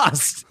what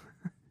cost?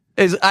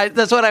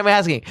 That's what I'm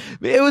asking.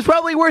 It was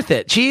probably worth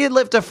it. She had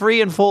lived a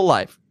free and full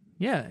life.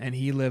 Yeah, and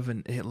he lived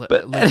an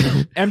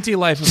empty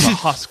life of a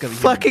husk of a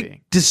human Fucking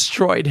being.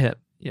 destroyed him.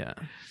 Yeah.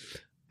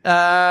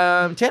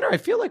 Tanner, I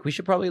feel like we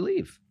should probably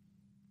leave.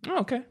 Oh,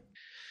 okay.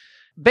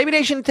 Baby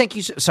Nation, thank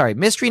you.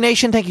 Mystery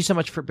Nation, thank you so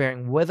much for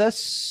bearing with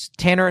us.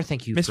 Tanner,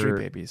 thank you Mystery for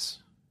babies.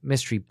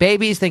 Mystery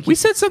Babies. Thank you. We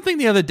said something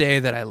the other day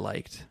that I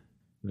liked.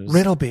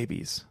 Riddle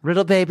babies.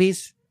 Riddle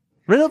Babies.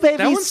 Riddle Babies.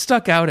 That one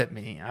stuck out at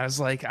me. I was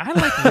like, I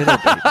like riddle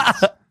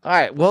babies. All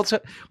right, we'll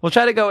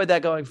try to go with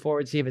that going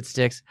forward, see if it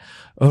sticks.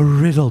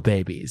 Riddle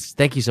Babies.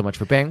 Thank you so much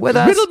for bearing with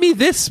us. Riddle me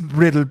this,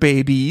 riddle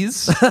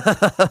babies.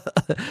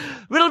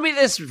 Riddle me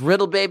this,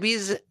 Riddle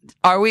Babies.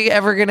 Are we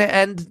ever going to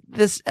end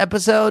this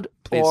episode?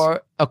 Please.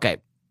 Okay.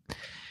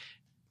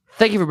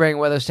 Thank you for bearing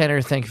with us,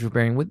 Tanner. Thank you for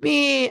bearing with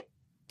me.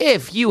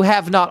 If you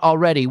have not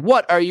already,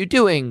 what are you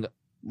doing?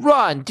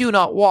 Run, do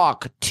not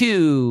walk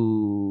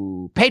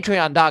to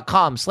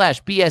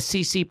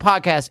patreon.com/BSCC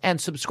podcast and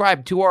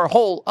subscribe to our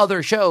whole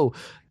other show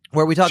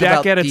where we talk Jack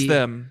about edits the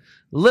them.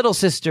 Little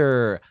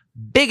Sister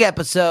big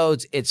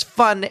episodes. It's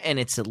fun and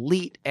it's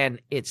elite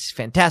and it's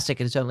fantastic.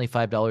 And it's only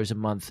 $5 a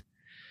month.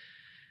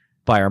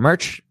 Buy our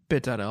merch.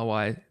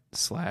 bit.ly/BSCC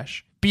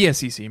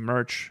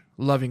merch.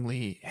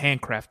 Lovingly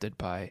handcrafted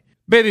by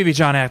Baby B.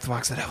 John at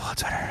Fox on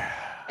Twitter.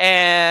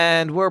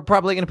 And we're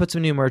probably going to put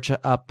some new merch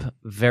up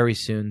very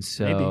soon.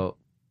 So Maybe.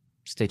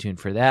 stay tuned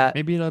for that.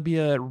 Maybe it'll be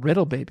a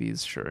Riddle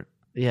Babies shirt.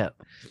 Yeah.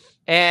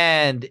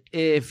 And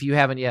if you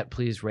haven't yet,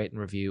 please rate and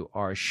review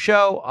our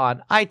show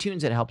on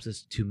iTunes. It helps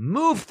us to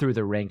move through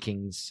the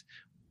rankings.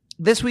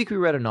 This week we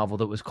read a novel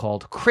that was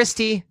called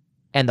Christie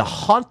and the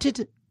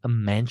Haunted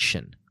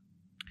Mansion.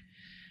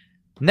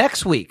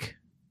 Next week,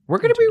 we're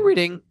going to be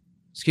reading...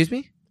 Excuse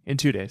me? In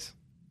 2 days.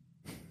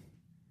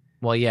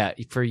 Well, yeah,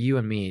 for you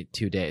and me,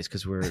 2 days,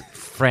 because we're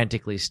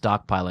frantically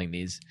stockpiling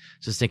these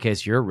just in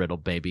case your riddle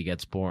baby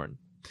gets born.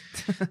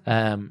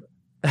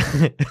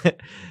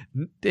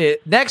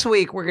 Next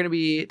week, we're going to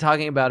be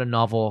talking about a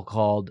novel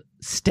called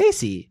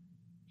Stacy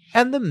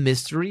and the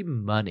Mystery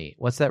Money.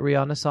 What's that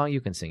Rihanna song?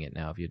 You can sing it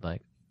now if you'd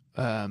like.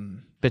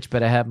 Bitch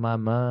better have my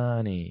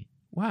money.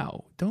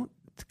 Wow, don't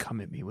come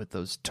at me with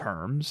those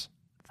terms.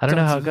 I don't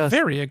know how it Sounds goes.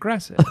 Very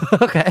aggressive.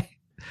 Okay.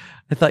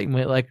 I thought you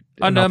might like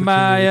an Under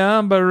my opportunity.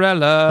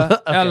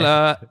 umbrella,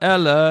 Okay.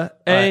 Ella,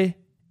 Right.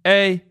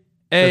 A.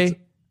 That's-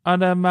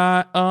 Under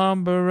my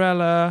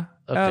umbrella,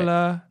 Okay.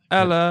 Ella,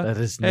 That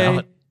is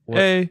not what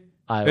A,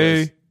 I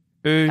was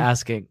A,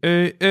 asking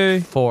A.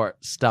 for.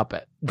 Stop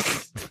it.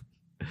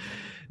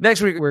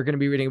 Next week, we're going to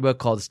be reading a book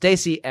called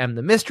Stacy and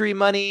the Mystery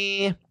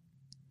Money.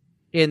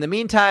 In the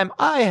meantime,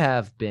 I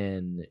have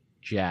been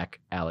Jack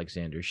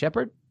Alexander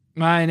Shepard.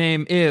 My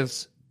name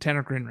is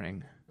Tanner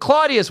Greenring.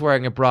 Claudia's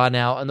wearing a bra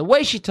now, and the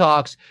way she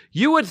talks,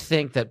 you would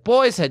think that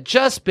boys had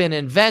just been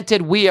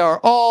invented. We are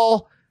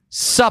all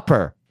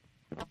supper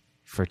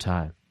for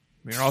time.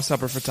 We are all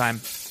supper for time.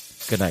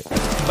 Good night.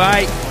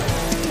 Bye.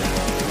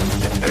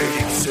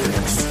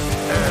 86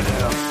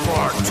 NM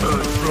Martin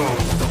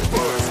wrote the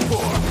first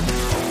book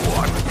of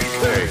what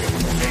became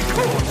a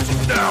cult.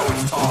 Now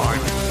it's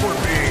time for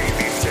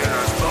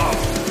Babysitters of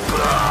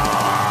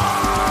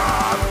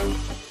God.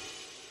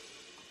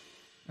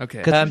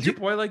 Okay. Does Did your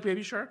boy like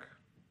Baby Shark?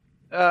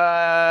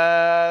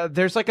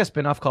 There's like a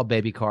spinoff called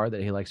Baby Car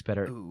that he likes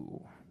better.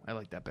 Ooh, I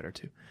like that better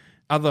too.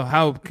 Although,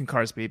 how can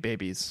cars be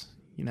babies?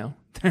 You know,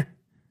 they're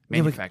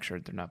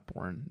manufactured. They're not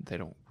born. They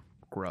don't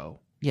grow.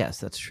 Yes,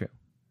 that's true.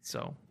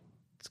 So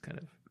it's kind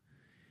of.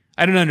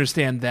 I don't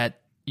understand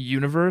that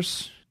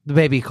universe. The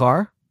Baby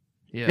Car?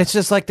 Yeah, It's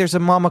just like there's a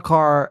mama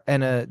car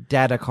and a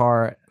dada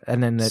car,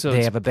 and then so they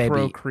it's have a baby.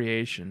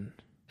 Procreation,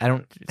 I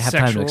don't have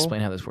time to Sexual?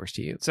 explain how this works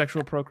to you.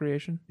 sexual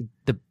procreation,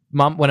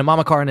 When a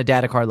mama car and a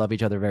dada car love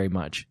each other very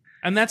much.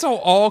 and that's how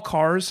all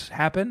cars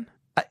happen.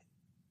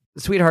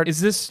 Sweetheart,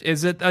 Is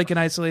it like an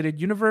isolated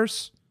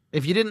universe?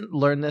 if you didn't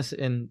learn this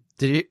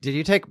did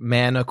you take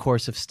Man a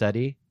Course of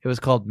Study? It was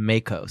called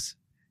MACOS.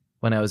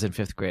 When I was in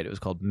 5th grade, it was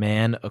called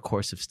Man a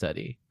Course of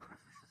Study.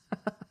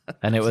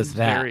 And it was Seems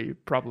that. very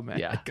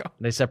problematic. Yeah.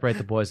 They separate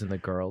the boys and the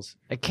girls.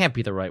 It can't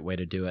be the right way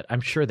to do it.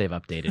 I'm sure they've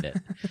updated it.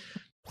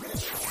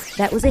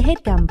 That was a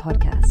HeadGum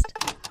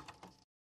podcast.